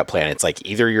a backup plan. It's like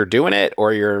either you're doing it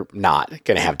or you're not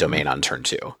going to have Domain on turn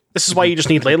 2. This is why you just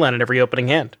need Leyline in every opening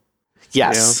hand.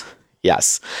 Yes. Yeah.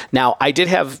 Yes. Now, I did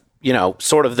have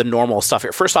sort of the normal stuff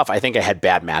here. First off, I think I had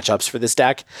bad matchups for this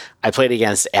deck. I played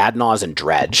against Adnaz and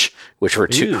Dredge, which were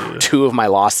two of my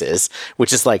losses,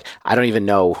 which is like, I don't even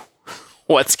know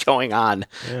what's going on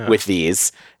with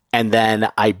these. And then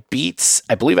I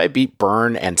believe I beat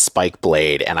Burn and Spike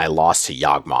Blade, and I lost to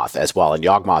Yawgmoth as well. And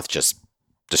Yawgmoth just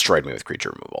destroyed me with creature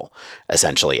removal,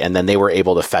 essentially. And then they were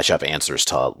able to fetch up answers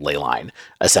to Leyline,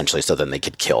 essentially, so then they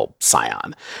could kill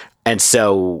Scion. And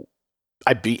so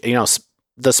I beat,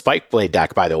 the Spike Blade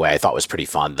deck, by the way, I thought was pretty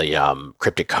fun. The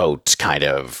Cryptic Coat kind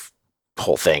of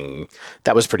whole thing,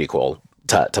 that was pretty cool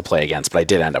to play against, but I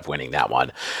did end up winning that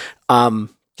one.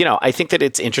 I think that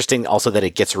it's interesting also that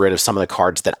it gets rid of some of the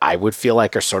cards that I would feel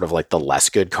like are sort of like the less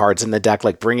good cards in the deck,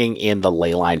 like bringing in the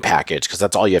Leyline package, because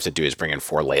that's all you have to do is bring in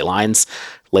 4 Leylines,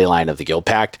 Leyline of the Guild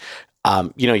Pact.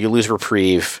 You lose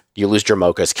Reprieve, you lose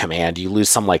Dramoka's Command, you lose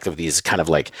some like of these kind of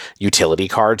like utility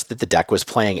cards that the deck was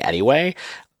playing anyway,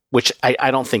 which I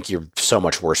don't think you're so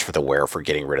much worse for the wear for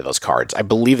getting rid of those cards. I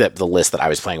believe that the list that I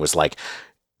was playing was like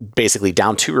basically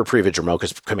down 2 Reprieve at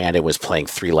Dramoka's Command. It was playing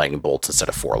 3 Lightning Bolts instead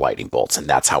of 4 Lightning Bolts, and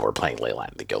that's how we're playing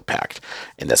Leyline of the Guild Pact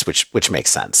in this, which makes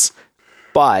sense.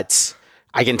 But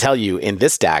I can tell you, in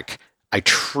this deck, I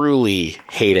truly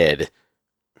hated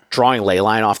drawing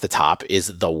Leyline off the top.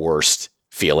 Is the worst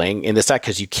feeling in this deck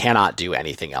because you cannot do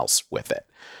anything else with it.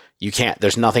 You can't.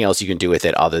 There's nothing else you can do with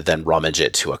it other than rummage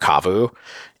it to a Kavu.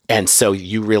 And so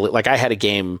you really, like, I had a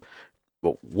game,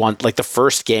 the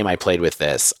first game I played with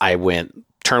this, I went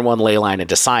turn 1 Leyline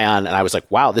into Scion, and I was like,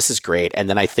 wow, this is great. And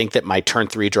then I think that my turn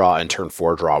 3 draw and turn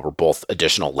 4 draw were both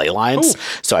additional Leylines. Ooh.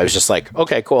 So I was just like,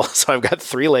 okay, cool. So I've got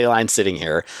 3 Leylines sitting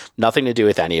here, nothing to do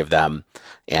with any of them,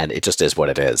 and it just is what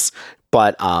it is.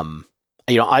 But I'm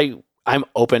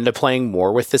open to playing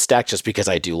more with this deck just because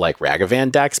I do like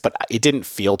Ragavan decks, but it didn't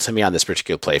feel to me on this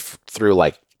particular play through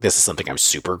like this is something I'm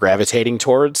super gravitating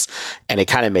towards, and it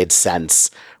kind of made sense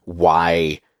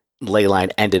why Leyline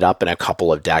ended up in a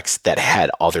couple of decks that had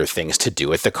other things to do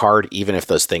with the card, even if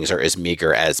those things are as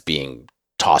meager as being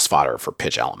toss fodder for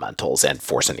pitch elementals and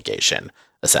force negation,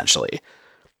 essentially.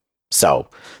 So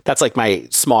that's like my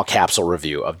small capsule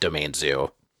review of Domain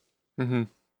Zoo. Mm-hmm.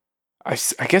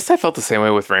 I guess I felt the same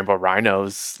way with Rainbow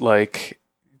Rhinos. Like,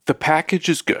 the package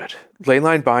is good.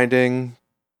 Leyline Binding,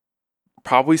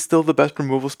 probably still the best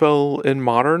removal spell in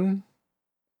Modern,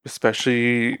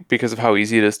 especially because of how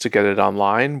easy it is to get it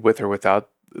online with or without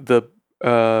the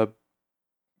Leyline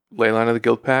of the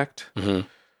Guild Pact. Mm-hmm.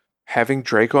 Having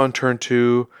Draco on turn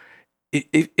 2,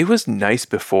 it was nice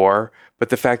before, but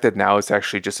the fact that now it's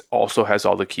actually just also has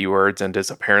all the keywords and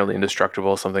is apparently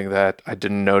indestructible, something that I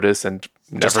didn't notice and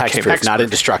just never came hexproof, not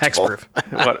indestructible.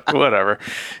 Whatever.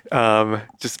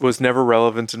 Just was never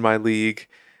relevant in my league.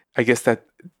 I guess that.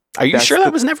 Are you sure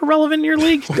that was never relevant in your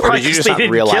league? Or did you just not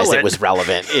realize it was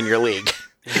relevant in your league?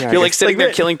 Yeah, you're like sitting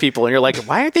there killing people, and you're like,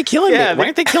 "Why aren't they killing me? Why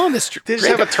aren't they killing this?" They just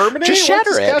have a Terminate? Just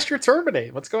shatter it. Cast your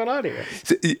Terminate. What's going on here?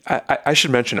 I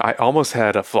should mention, I almost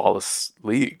had a flawless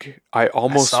league. I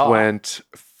almost went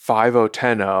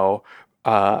 5-0,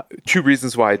 10-0. 2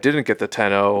 reasons why I didn't get the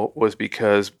 10-0 was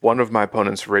because one of my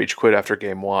opponents rage quit after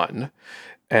game 1.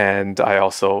 And I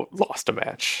also lost a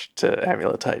match to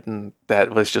Amulet Titan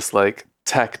that was just like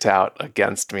teched out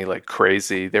against me like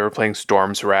crazy. They were playing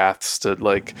Storm's Wraths to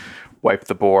like wipe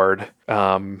the board.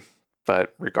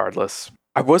 But regardless,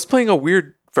 I was playing a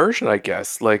weird version, I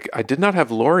guess. Like, I did not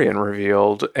have Lorien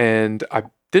revealed, and I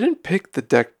didn't pick the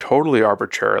deck totally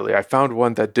arbitrarily. I found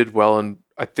one that did well in,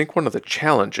 I think, one of the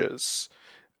challenges.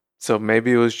 So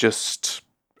maybe it was just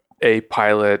a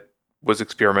pilot was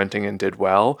experimenting and did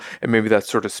well, and maybe that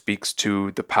sort of speaks to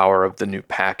the power of the new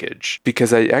package,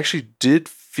 because I actually did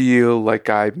feel like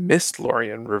I missed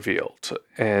Lorien revealed,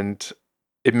 and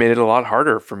it made it a lot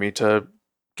harder for me to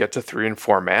get to 3 and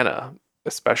 4 mana,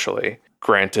 especially.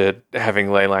 Granted, having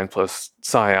Leyline plus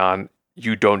Scion,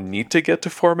 you don't need to get to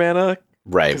 4 mana,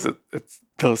 right? Because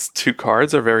those 2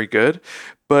 cards are very good.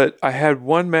 But I had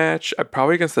one match,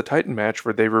 probably against the Titan match,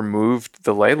 where they removed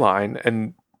the Leyline,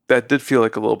 and that did feel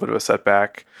like a little bit of a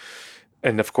setback.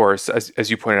 And of course,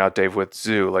 as you pointed out, Dave, with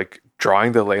Zoo, like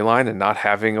drawing the Leyline and not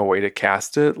having a way to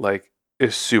cast it, like,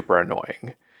 is super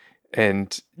annoying.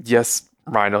 And yes,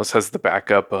 Rhinos has the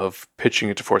backup of pitching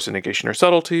it to force a negation or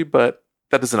subtlety, but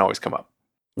that doesn't always come up.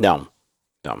 No.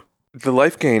 The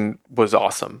life gain was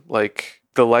awesome. Like,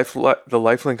 the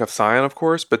lifelink of Scion, of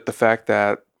course, but the fact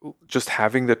that just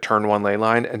having the turn 1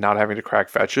 Leyline and not having to crack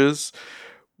fetches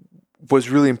was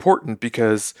really important,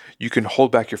 because you can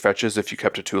hold back your fetches if you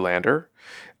kept a 2-lander.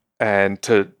 And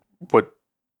to what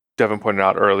Devin pointed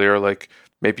out earlier, like,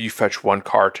 maybe you fetch 1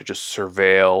 card to just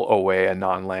surveil away a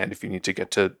non-land if you need to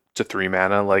get to 3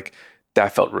 mana. Like,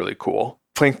 that felt really cool.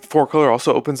 playing 4-color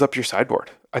also opens up your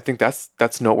sideboard. I think that's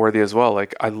noteworthy as well.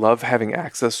 Like, I love having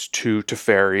access to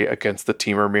Teferi against the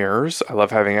Temur mirrors. I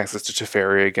love having access to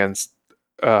Teferi against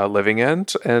Living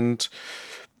End, and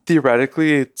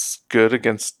theoretically, it's good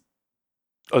against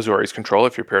Azori's control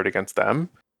if you're paired against them.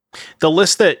 The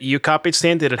list that you copied,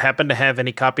 Stan, did it happen to have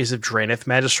any copies of Draenith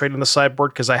Magistrate on the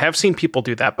sideboard? Because I have seen people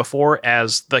do that before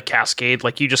as the Cascade.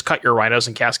 Like, you just cut your Rhinos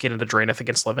and Cascade into Draenith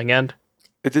against Living End.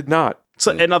 It did not. It's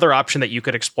another option that you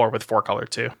could explore with 4-color,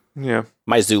 too. Yeah.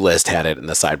 My zoo list had it in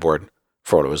the sideboard.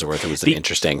 For what it was worth, it was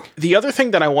interesting. The other thing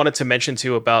that I wanted to mention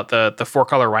too about the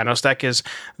 4-color Rhinos deck is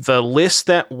the list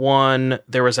that won.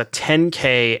 There was a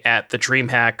 10K at the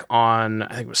DreamHack on,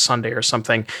 I think it was Sunday or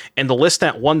something, and the list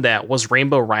that won that was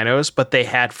Rainbow Rhinos, but they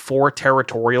had 4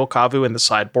 Territorial Kavu in the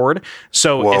sideboard.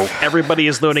 So if everybody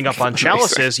is loading up on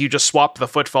Chalices, you just swap the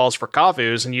Footfalls for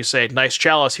Kavus, and you say, "Nice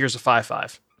Chalice, here's a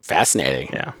 5/5." Fascinating.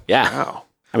 Yeah. Wow.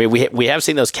 I mean, we have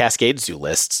seen those Cascade Zoo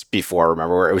lists before.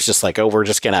 Remember, where it was just like, oh, we're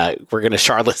gonna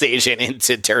Shardless Agent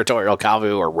into Territorial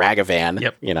Kavu or Ragavan.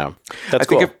 Yep. You know, that's I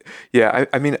cool. think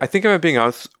I mean, I think if I'm being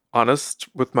honest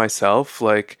with myself,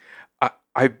 like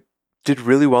I did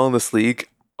really well in this league,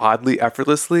 oddly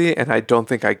effortlessly, and I don't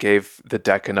think I gave the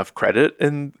deck enough credit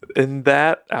in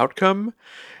that outcome,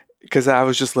 because I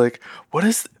was just like, what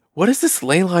is this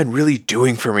ley line really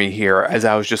doing for me here? As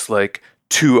I was just like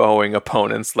 2-0ing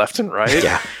opponents left and right.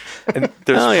 Yeah. And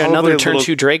there's another turn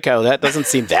 2 Draco. That doesn't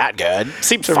seem that good.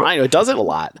 Seems fine. It does it a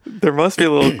lot. There must be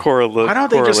a little correlation. Why don't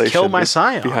they just kill my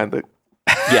Scion? Behind the...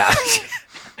 Yeah.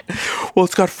 Well,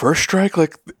 it's got first strike.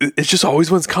 Like, it just always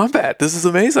wins combat. This is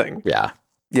amazing. Yeah.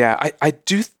 Yeah,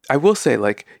 I will say,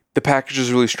 like, the package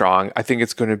is really strong. I think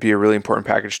it's going to be a really important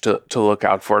package to look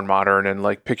out for in Modern, and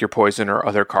like Pick Your Poison or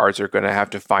other cards are going to have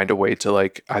to find a way to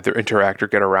like either interact or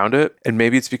get around it. And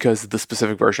maybe it's because the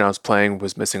specific version I was playing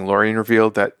was missing Lorien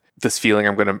Revealed that this feeling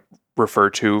I'm going to refer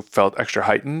to felt extra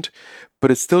heightened,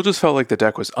 but it still just felt like the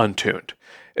deck was untuned.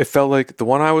 It felt like the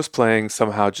one I was playing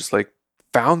somehow just like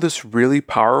found this really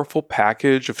powerful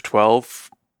package of 12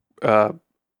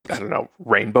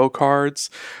 rainbow cards,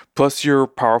 plus your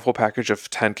powerful package of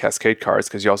 10 Cascade cards,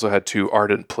 because you also had 2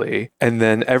 Ardent Plea. And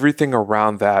then everything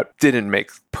around that didn't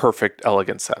make perfect,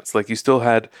 elegant sense. Like, you still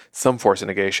had some Force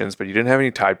Negations, but you didn't have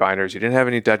any Tidebinders, you didn't have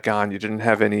any Dead Gone, you didn't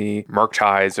have any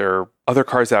Murkties or other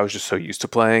cards that I was just so used to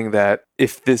playing that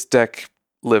if this deck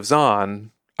lives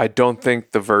on, I don't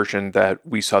think the version that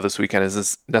we saw this weekend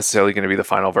is necessarily going to be the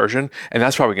final version. And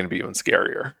that's probably going to be even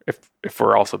scarier if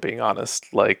we're also being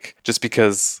honest. Like, just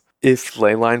because if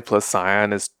Leyline plus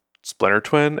Scion is Splinter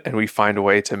Twin and we find a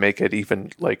way to make it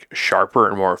even like sharper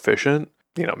and more efficient,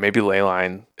 you know, maybe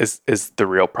Leyline is the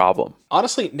real problem.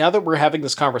 Honestly, now that we're having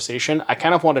this conversation, I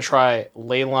kind of want to try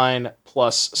Leyline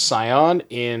plus Scion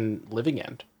in Living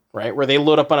End, right? Where they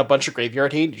load up on a bunch of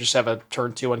graveyard heat, you just have a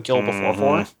turn 2 unkillable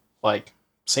 4/4. Like,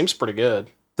 seems pretty good.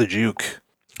 The juke.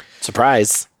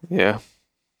 Surprise. Yeah.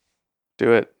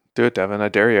 Do it, Devin. I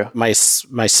dare you. My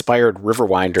Spired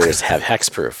Riverwinders have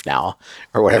hexproof now,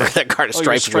 or whatever that card is.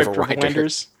 Striped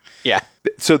Riverwinders. Yeah.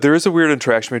 So there is a weird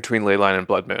interaction between Leyline and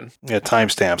Blood Moon. Yeah,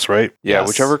 timestamps, right? Yeah, Yes.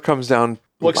 whichever comes down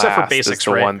Except for last basics, is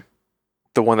the right?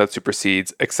 the one that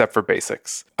supersedes, except for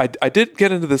basics. I did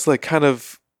get into this like kind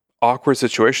of awkward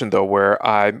situation though, where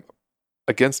I'm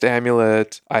against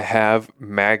Amulet, I have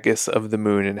Magus of the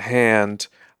Moon in hand,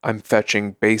 I'm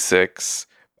fetching basics.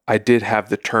 I did have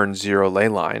the turn 0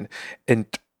 Leyline, and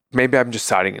maybe I'm just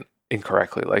siding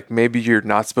incorrectly. Like, maybe you're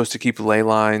not supposed to keep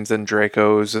Leylines and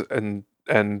Dracos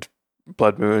and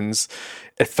Blood Moons.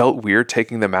 It felt weird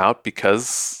taking them out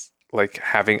because like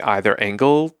having either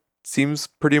angle seems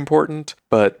pretty important,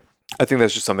 but I think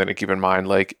that's just something to keep in mind.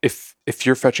 Like, if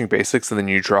you're fetching basics and then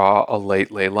you draw a late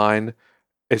Leyline,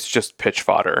 it's just pitch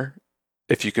fodder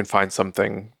if you can find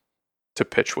something to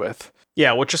pitch with.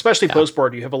 Yeah, which especially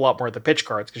post-board, you have a lot more of the pitch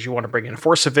cards because you want to bring in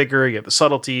Force of Vigor, you have the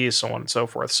subtleties, so on and so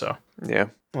forth. So Yeah.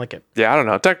 I like it. Yeah, I don't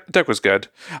know. Deck was good.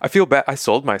 I feel bad. I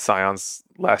sold my Scions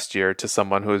last year to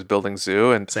someone who was building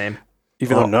Zoo, and Same.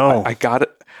 even though I got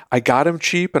it, I got him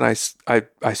cheap, and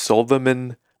I sold them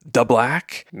in the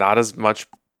black. Not as much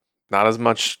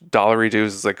dollary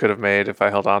dues as I could have made if I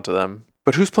held on to them.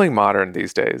 But who's playing Modern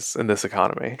these days in this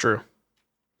economy? True.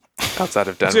 Outside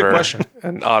of That's a good Denver question.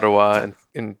 and Ottawa and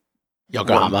in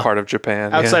Yokohama. one part of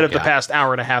Japan. Outside of the Yeah. past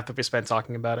hour and a half that we spent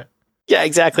talking about it. Yeah,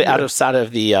 exactly. Outside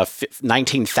of the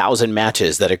 19,000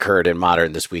 matches that occurred in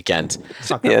Modern this weekend. It's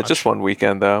not that Yeah, much. just one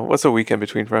weekend though. What's a weekend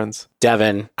between friends?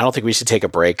 Devin, I don't think we should take a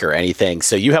break or anything.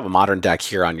 So you have a Modern deck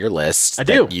here on your list I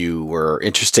do. that you were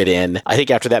interested in. I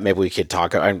think after that, maybe we could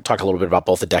talk a little bit about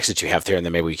both the decks that you have there, and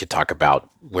then maybe we could talk about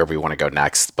where we want to go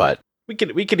next. But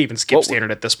we could even skip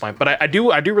standard at this point. But I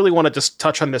do really want to just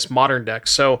touch on this modern deck.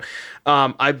 So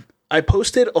I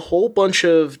posted a whole bunch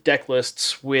of deck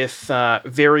lists with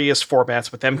various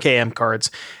formats with MKM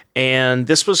cards, and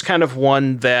this was kind of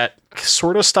one that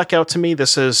sort of stuck out to me.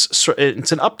 It's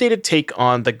an updated take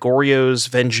on the Goryo's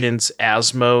Vengeance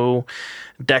Asmo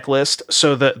deck list.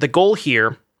 So the goal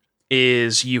here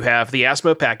is you have the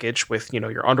Asmo package with,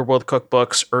 your Underworld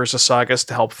cookbooks, Urza Sagas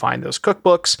to help find those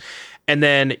cookbooks, and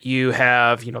then you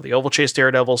have, the Oval Chase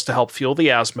Daredevils to help fuel the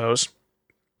Asmos.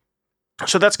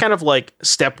 So that's kind of like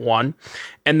step one.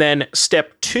 And then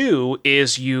step two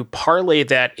is you parlay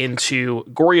that into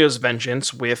Goryo's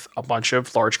Vengeance with a bunch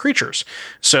of large creatures.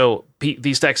 So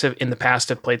these decks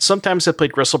sometimes have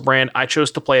played Gristlebrand. I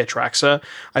chose to play Atraxa.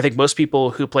 I think most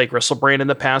people who play Gristlebrand in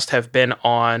the past have been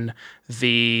on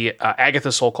the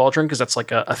Agatha Soul Cauldron, because that's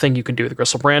like a thing you can do with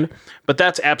Gristlebrand. But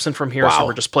that's absent from here, so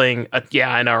we're just playing,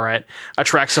 I know, right?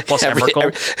 Atraxa plus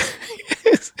Emrakul.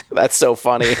 That's so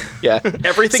funny. Yeah.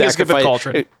 Everything is good with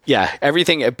Cauldron. Yeah.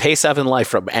 Everything. Pay 7 life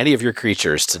from any of your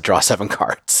creatures to draw 7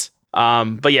 cards.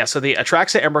 But yeah, so the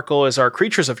Atraxa Emrakul is our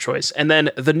creatures of choice. And then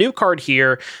the new card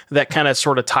here that kind of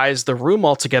sort of ties the room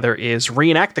all together is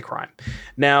Reenact the Crime.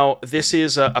 Now, this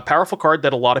is a powerful card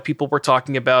that a lot of people were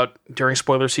talking about during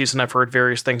spoiler season. I've heard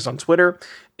various things on Twitter.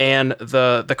 And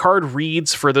the card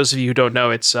reads, for those of you who don't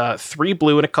know, it's 3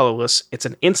 blue and a colorless. It's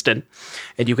an instant.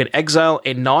 And you can exile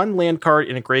a non-land card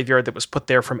in a graveyard that was put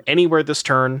there from anywhere this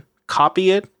turn,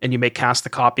 copy it, and you may cast the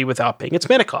copy without paying its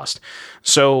mana cost.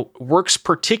 So works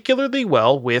particularly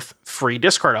well with free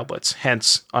discard outlets,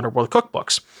 hence Underworld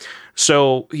cookbooks.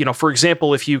 So, for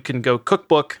example, if you can go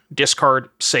cookbook, discard,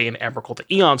 say, an Emrakul to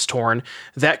Eon's Torn,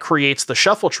 that creates the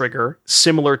shuffle trigger.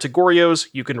 Similar to Goryo's,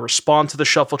 you can respond to the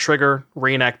shuffle trigger,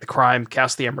 reenact the crime,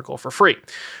 cast the Emrakul for free.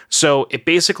 So it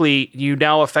basically, you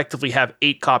now effectively have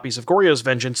 8 copies of Goryo's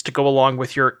Vengeance to go along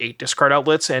with your 8 discard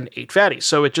outlets and 8 fatties.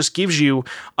 So it just gives you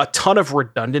a ton of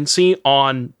redundancy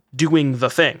on doing the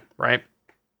thing, right?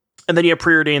 And then you have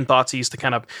preordained Thoughtseize to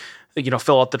kind of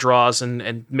fill out the draws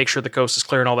and make sure the coast is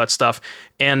clear and all that stuff.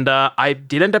 And I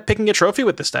did end up picking a trophy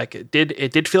with this deck. It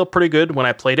did feel pretty good when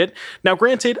I played it. Now,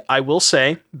 granted, I will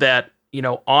say that,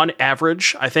 on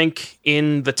average, I think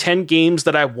in the 10 games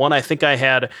that I won, I think I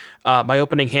had my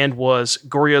opening hand was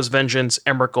Goryo's Vengeance,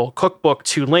 Emrakul, Cookbook,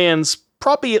 2 lands,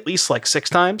 probably at least like 6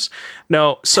 times.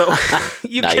 No, so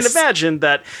you Nice. can imagine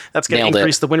that that's going to Nailed it.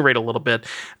 increase the win rate a little bit.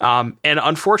 And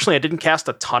unfortunately, I didn't cast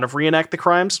a ton of Reenact the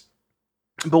Crimes.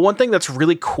 But one thing that's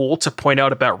really cool to point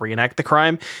out about Reenact the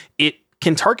Crime, it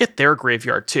can target their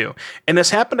graveyard too. And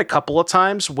this happened a couple of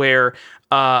times where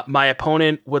my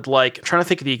opponent would I'm trying to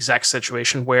think of the exact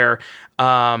situation where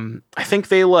I think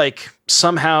they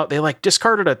somehow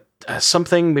discarded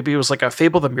something. Maybe it was like a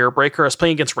Fable the Mirror Breaker. I was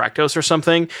playing against Rakdos or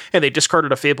something, and they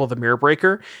discarded a Fable the Mirror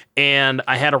Breaker, and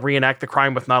I had to reenact the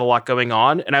crime with not a lot going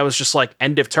on, and I was just like,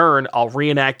 end of turn, I'll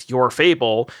reenact your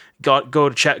Fable, go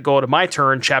to my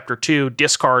turn, chapter 2,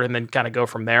 discard, and then kind of go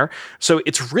from there. So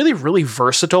it's really, really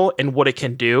versatile in what it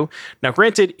can do. Now,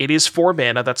 granted, it is 4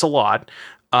 mana. That's a lot.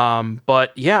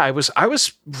 But yeah, I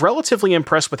was relatively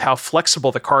impressed with how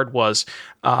flexible the card was.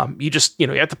 You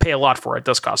have to pay a lot for it. It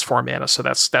does cost 4 mana, so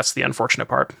that's the unfortunate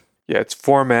part. Yeah, it's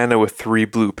 4 mana with 3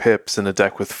 blue pips in a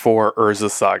deck with 4 Urza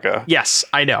Saga. Yes,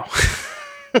 I know.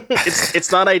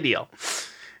 It's not ideal.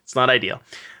 It's not ideal.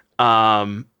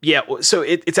 So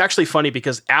it's actually funny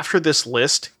because after this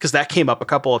list, because that came up a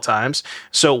couple of times,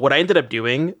 so what I ended up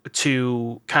doing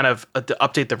to kind of to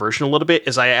update the version a little bit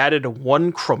is I added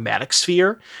 1 chromatic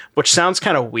sphere, which sounds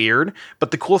kind of weird,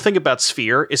 but the cool thing about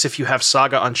sphere is if you have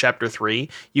Saga on chapter 3,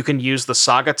 you can use the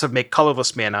Saga to make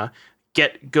colorless mana,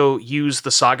 use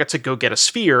the Saga to go get a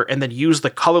sphere, and then use the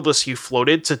colorless you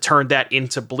floated to turn that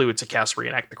into blue to cast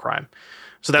Reenact the Crime.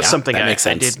 So that's something I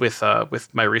did with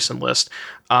my recent list.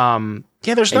 You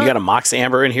got a Mox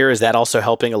Amber in here. Is that also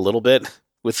helping a little bit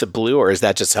with the blue, or is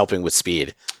that just helping with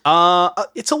speed?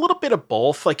 It's a little bit of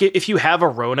both. Like if you have a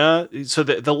Rona, so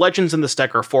the legends in this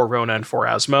deck are 4 Rona and 4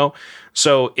 Asmo.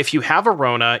 So if you have a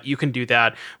Rona, you can do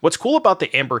that. What's cool about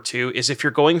the Amber too is if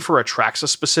you're going for Atraxa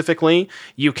specifically,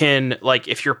 you can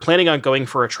if you're planning on going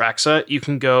for Atraxa, you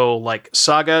can go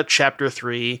Saga chapter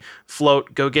 3,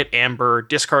 float, go get Amber,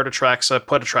 discard Atraxa,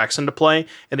 put Atraxa into play,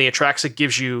 and the Atraxa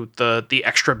gives you the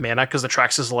extra mana because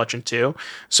Atraxa is a legend too.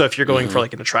 So if you're going for an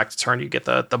Atraxa turn, you get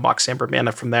the Mox Amber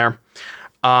mana from there.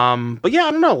 But yeah,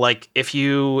 I don't know.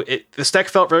 This deck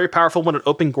felt very powerful when it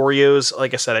opened Goryo's.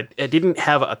 Like I said, I didn't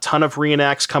have a ton of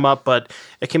reenacts come up, but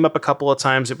it came up a couple of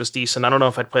times. It was decent. I don't know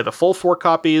if I'd play the full 4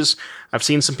 copies. I've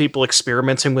seen some people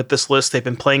experimenting with this list. They've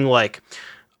been playing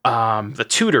the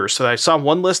tutor. So I saw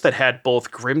one list that had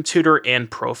both Grim Tutor and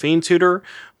Profane Tutor,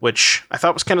 which I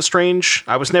thought was kind of strange.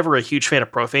 I was never a huge fan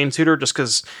of Profane Tutor just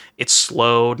because it's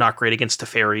slow, not great against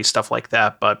Teferi, stuff like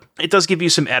that. But it does give you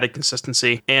some added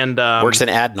consistency. And works in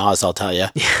Adnaz, I'll tell you.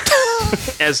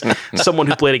 As someone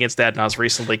who played against Adnaz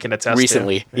recently can attest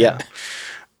Recently, to. yeah.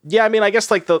 Yeah, I mean, I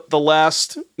guess like the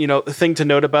last, thing to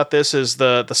note about this is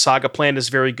the saga plan is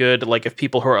very good. Like if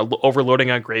people who are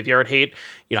overloading on Graveyard Hate,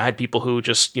 I had people who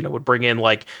just, would bring in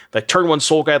like turn 1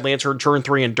 Soul Guide Lantern, turn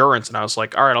 3 Endurance. And I was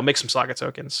like, all right, I'll make some saga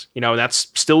tokens.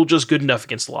 That's still just good enough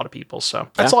against a lot of people. So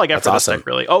that's all I got for this deck,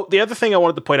 really. Oh, the other thing I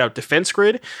wanted to point out, Defense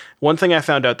Grid. One thing I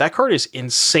found out, that card is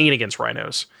insane against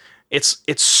Rhinos. It's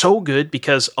so good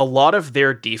because a lot of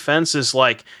their defense is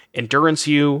like endurance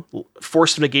you,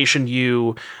 force of negation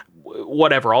you,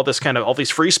 whatever, all these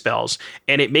free spells,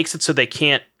 and it makes it so they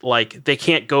can't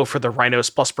go for the Rhinos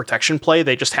plus protection play.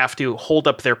 They just have to hold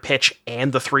up their pitch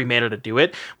and the 3 mana to do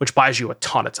it, which buys you a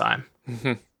ton of time.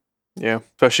 Mm-hmm. Yeah,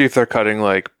 especially if they're cutting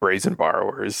like Brazen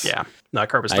Borrowers. Yeah, no, that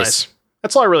card was nice.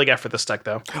 That's all I really got for this deck,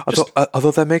 though. Although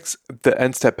that makes the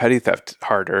end step Petty Theft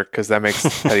harder because that makes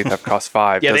Petty Theft cost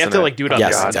 5. Yeah, they have to do it on the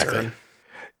exactly. turn.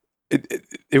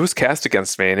 It was cast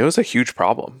against me, and it was a huge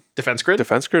problem. Defense Grid?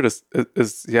 Defense Grid is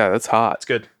that's hot. It's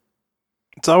good.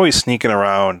 It's always sneaking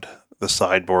around the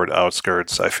sideboard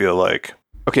outskirts, I feel like.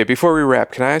 Okay, before we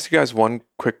wrap, can I ask you guys one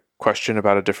quick question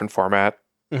about a different format?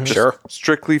 Mm-hmm. Sure.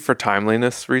 Strictly for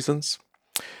timeliness reasons.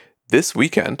 This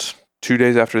weekend, 2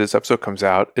 days after this episode comes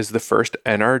out, is the first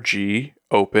NRG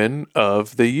Open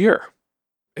of the year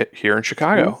here in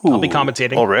Chicago. I'll be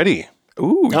commentating. Already.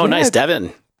 Ooh, Oh, nice.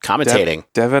 Devin commentating.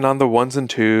 Devin on the 1s and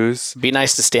 2s. Be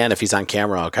nice to Stan if he's on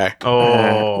camera, okay?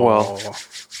 Well,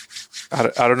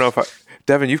 I don't know if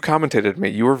Devin, you've commentated me.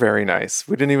 You were very nice.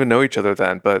 We didn't even know each other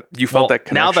then, but you felt that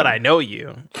connection. Now that I know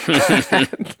you.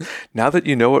 Now that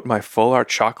you know what my full art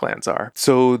shocklands are.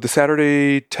 So the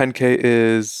Saturday 10K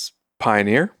is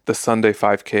Pioneer. The Sunday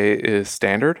 5K is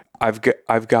Standard.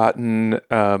 I've gotten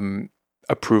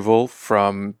approval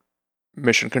from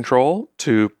Mission Control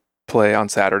to play on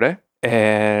Saturday.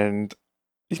 And,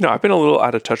 I've been a little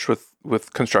out of touch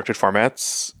with constructed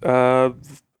formats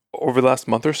over the last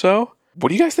month or so. What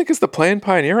do you guys think is the play in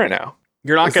Pioneer right now?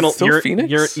 You're not gonna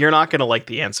Phoenix? you're not gonna like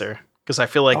the answer because I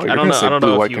feel like I don't know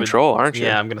blue if white you control, aren't you?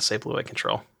 Yeah, I'm gonna say blue white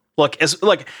control.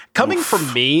 Look, coming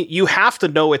from me, you have to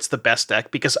know it's the best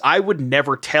deck because I would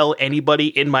never tell anybody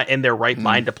in their right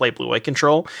mind to play blue white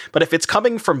control. But if it's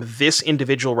coming from this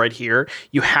individual right here,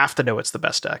 you have to know it's the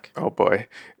best deck. Oh boy,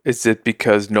 is it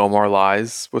because No More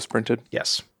Lies was printed?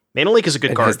 Yes, Mana Leak is a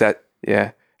good card.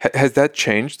 Has that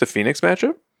changed the Phoenix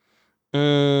matchup?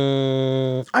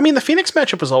 I mean, the Phoenix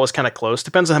matchup was always kind of close.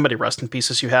 Depends on how many rest in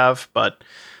pieces you have, but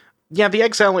yeah, the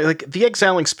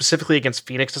exiling specifically against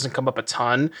Phoenix doesn't come up a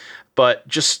ton, but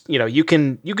just you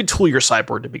can tool your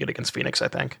sideboard to be good against Phoenix. I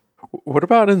think. What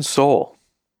about in Soul?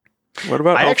 What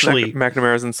about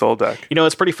McNamara's in Soul deck?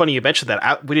 It's pretty funny you mentioned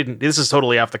that. We didn't. This is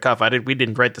totally off the cuff. We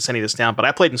didn't write any of this down, but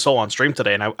I played in Soul on stream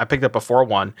today, and I picked up a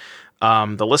 4/1.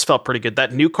 The list felt pretty good.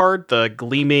 That new card, the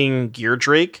Gleaming Gear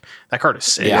Drake, that card is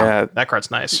sick. Yeah, that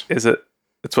card's nice. Is it?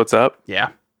 It's what's up. Yeah.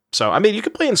 So I mean, you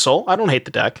could play in Soul. I don't hate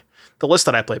the deck. The list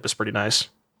that I played was pretty nice.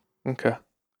 Okay,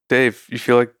 Dave, you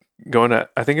feel like going to?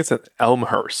 I think it's at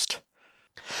Elmhurst.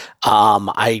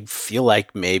 I feel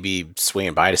like maybe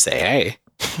swinging by to say hey.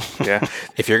 Yeah,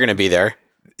 if you're going to be there.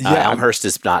 Yeah, Elmhurst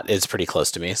is pretty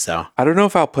close to me, so I don't know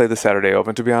if I'll play the Saturday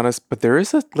Open, to be honest. But there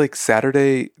is a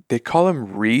Saturday. They call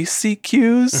them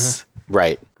RCQs,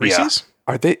 right? Reese's?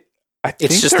 Are they?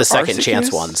 It's just the second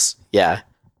chance ones. Yeah.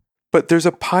 But there's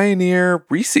a Pioneer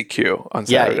RCQ on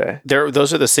Saturday. Yeah,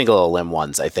 those are the single elim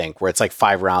ones, I think, where it's like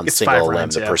 5 rounds single elim.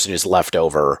 The person who's left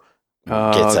over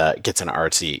gets an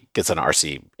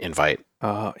RC invite.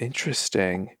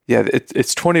 Interesting. Yeah,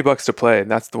 it's $20 to play,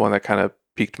 and that's the one that kind of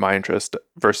piqued my interest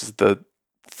versus the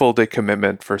full day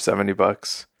commitment for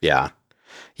 $70. Yeah.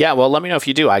 Well, let me know if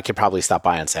you do. I could probably stop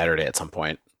by on Saturday at some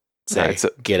point. Say,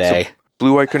 g'day.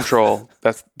 Blue White Control.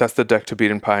 That's the deck to beat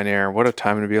in Pioneer. What a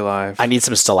time to be alive. I need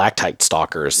some stalactite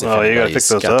stalkers. Oh, you gotta pick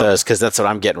those up because that's what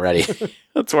I'm getting ready.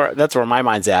 that's where my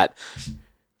mind's at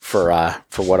for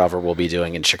whatever we'll be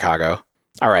doing in Chicago.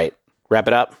 All right, wrap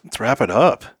it up. Let's wrap it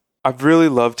up. I've really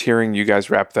loved hearing you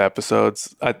guys wrap the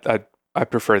episodes. I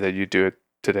prefer that you do it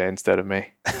today instead of me.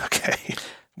 Okay.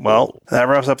 Well, that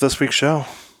wraps up this week's show.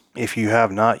 If you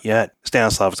have not yet,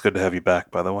 Stanislav, it's good to have you back,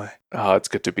 by the way. Oh, it's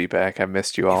good to be back. I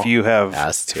missed you all. If you have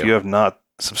not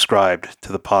subscribed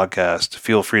to the podcast,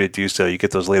 feel free to do so. You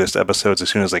get those latest episodes as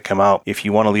soon as they come out. If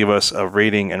you want to leave us a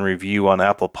rating and review on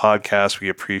Apple Podcasts, we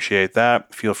appreciate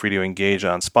that. Feel free to engage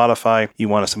on Spotify. You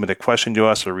want to submit a question to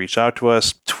us or reach out to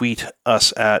us, tweet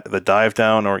us at The Dive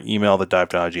Down or email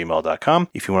thedivedown@gmail.com.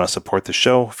 If you want to support the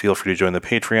show, feel free to join the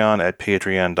Patreon at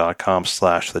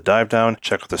patreon.com/thedivedown.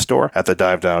 Check out the store at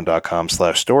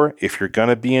thedivedown.com/store. If you're going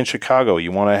to be in Chicago,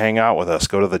 you want to hang out with us,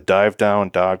 go to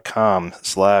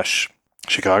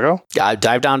thedivedown.com/Chicago?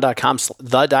 Divedown.com,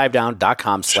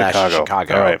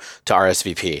 thedivedown.com/Chicago All right. to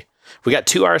RSVP. We got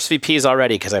 2 RSVPs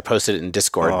already because I posted it in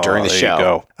Discord during the show. You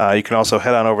go. You can also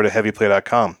head on over to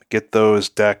heavyplay.com. Get those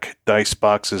deck, dice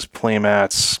boxes,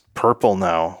 playmats, purple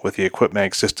now with the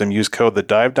EquipMag system. Use code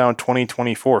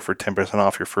TheDiveDown2024 for 10%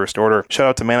 off your first order. Shout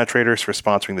out to Mana Traders for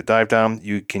sponsoring the Dive Down.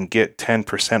 You can get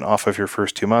 10% off of your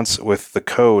first 2 months with the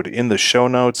code in the show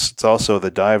notes. It's also the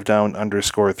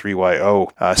DiveDown_3YO.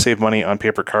 Save money on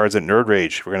paper cards at Nerd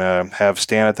Rage. We're going to have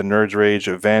Stan at the Nerd Rage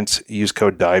event. Use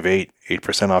code DIVE8,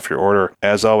 8% off your order.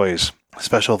 As always,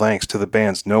 special thanks to the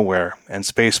bands Nowhere and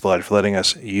Spaceblood for letting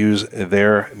us use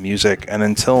their music. And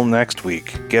until next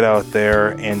week, get out there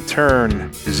and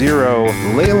turn 0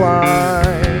 ley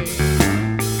line.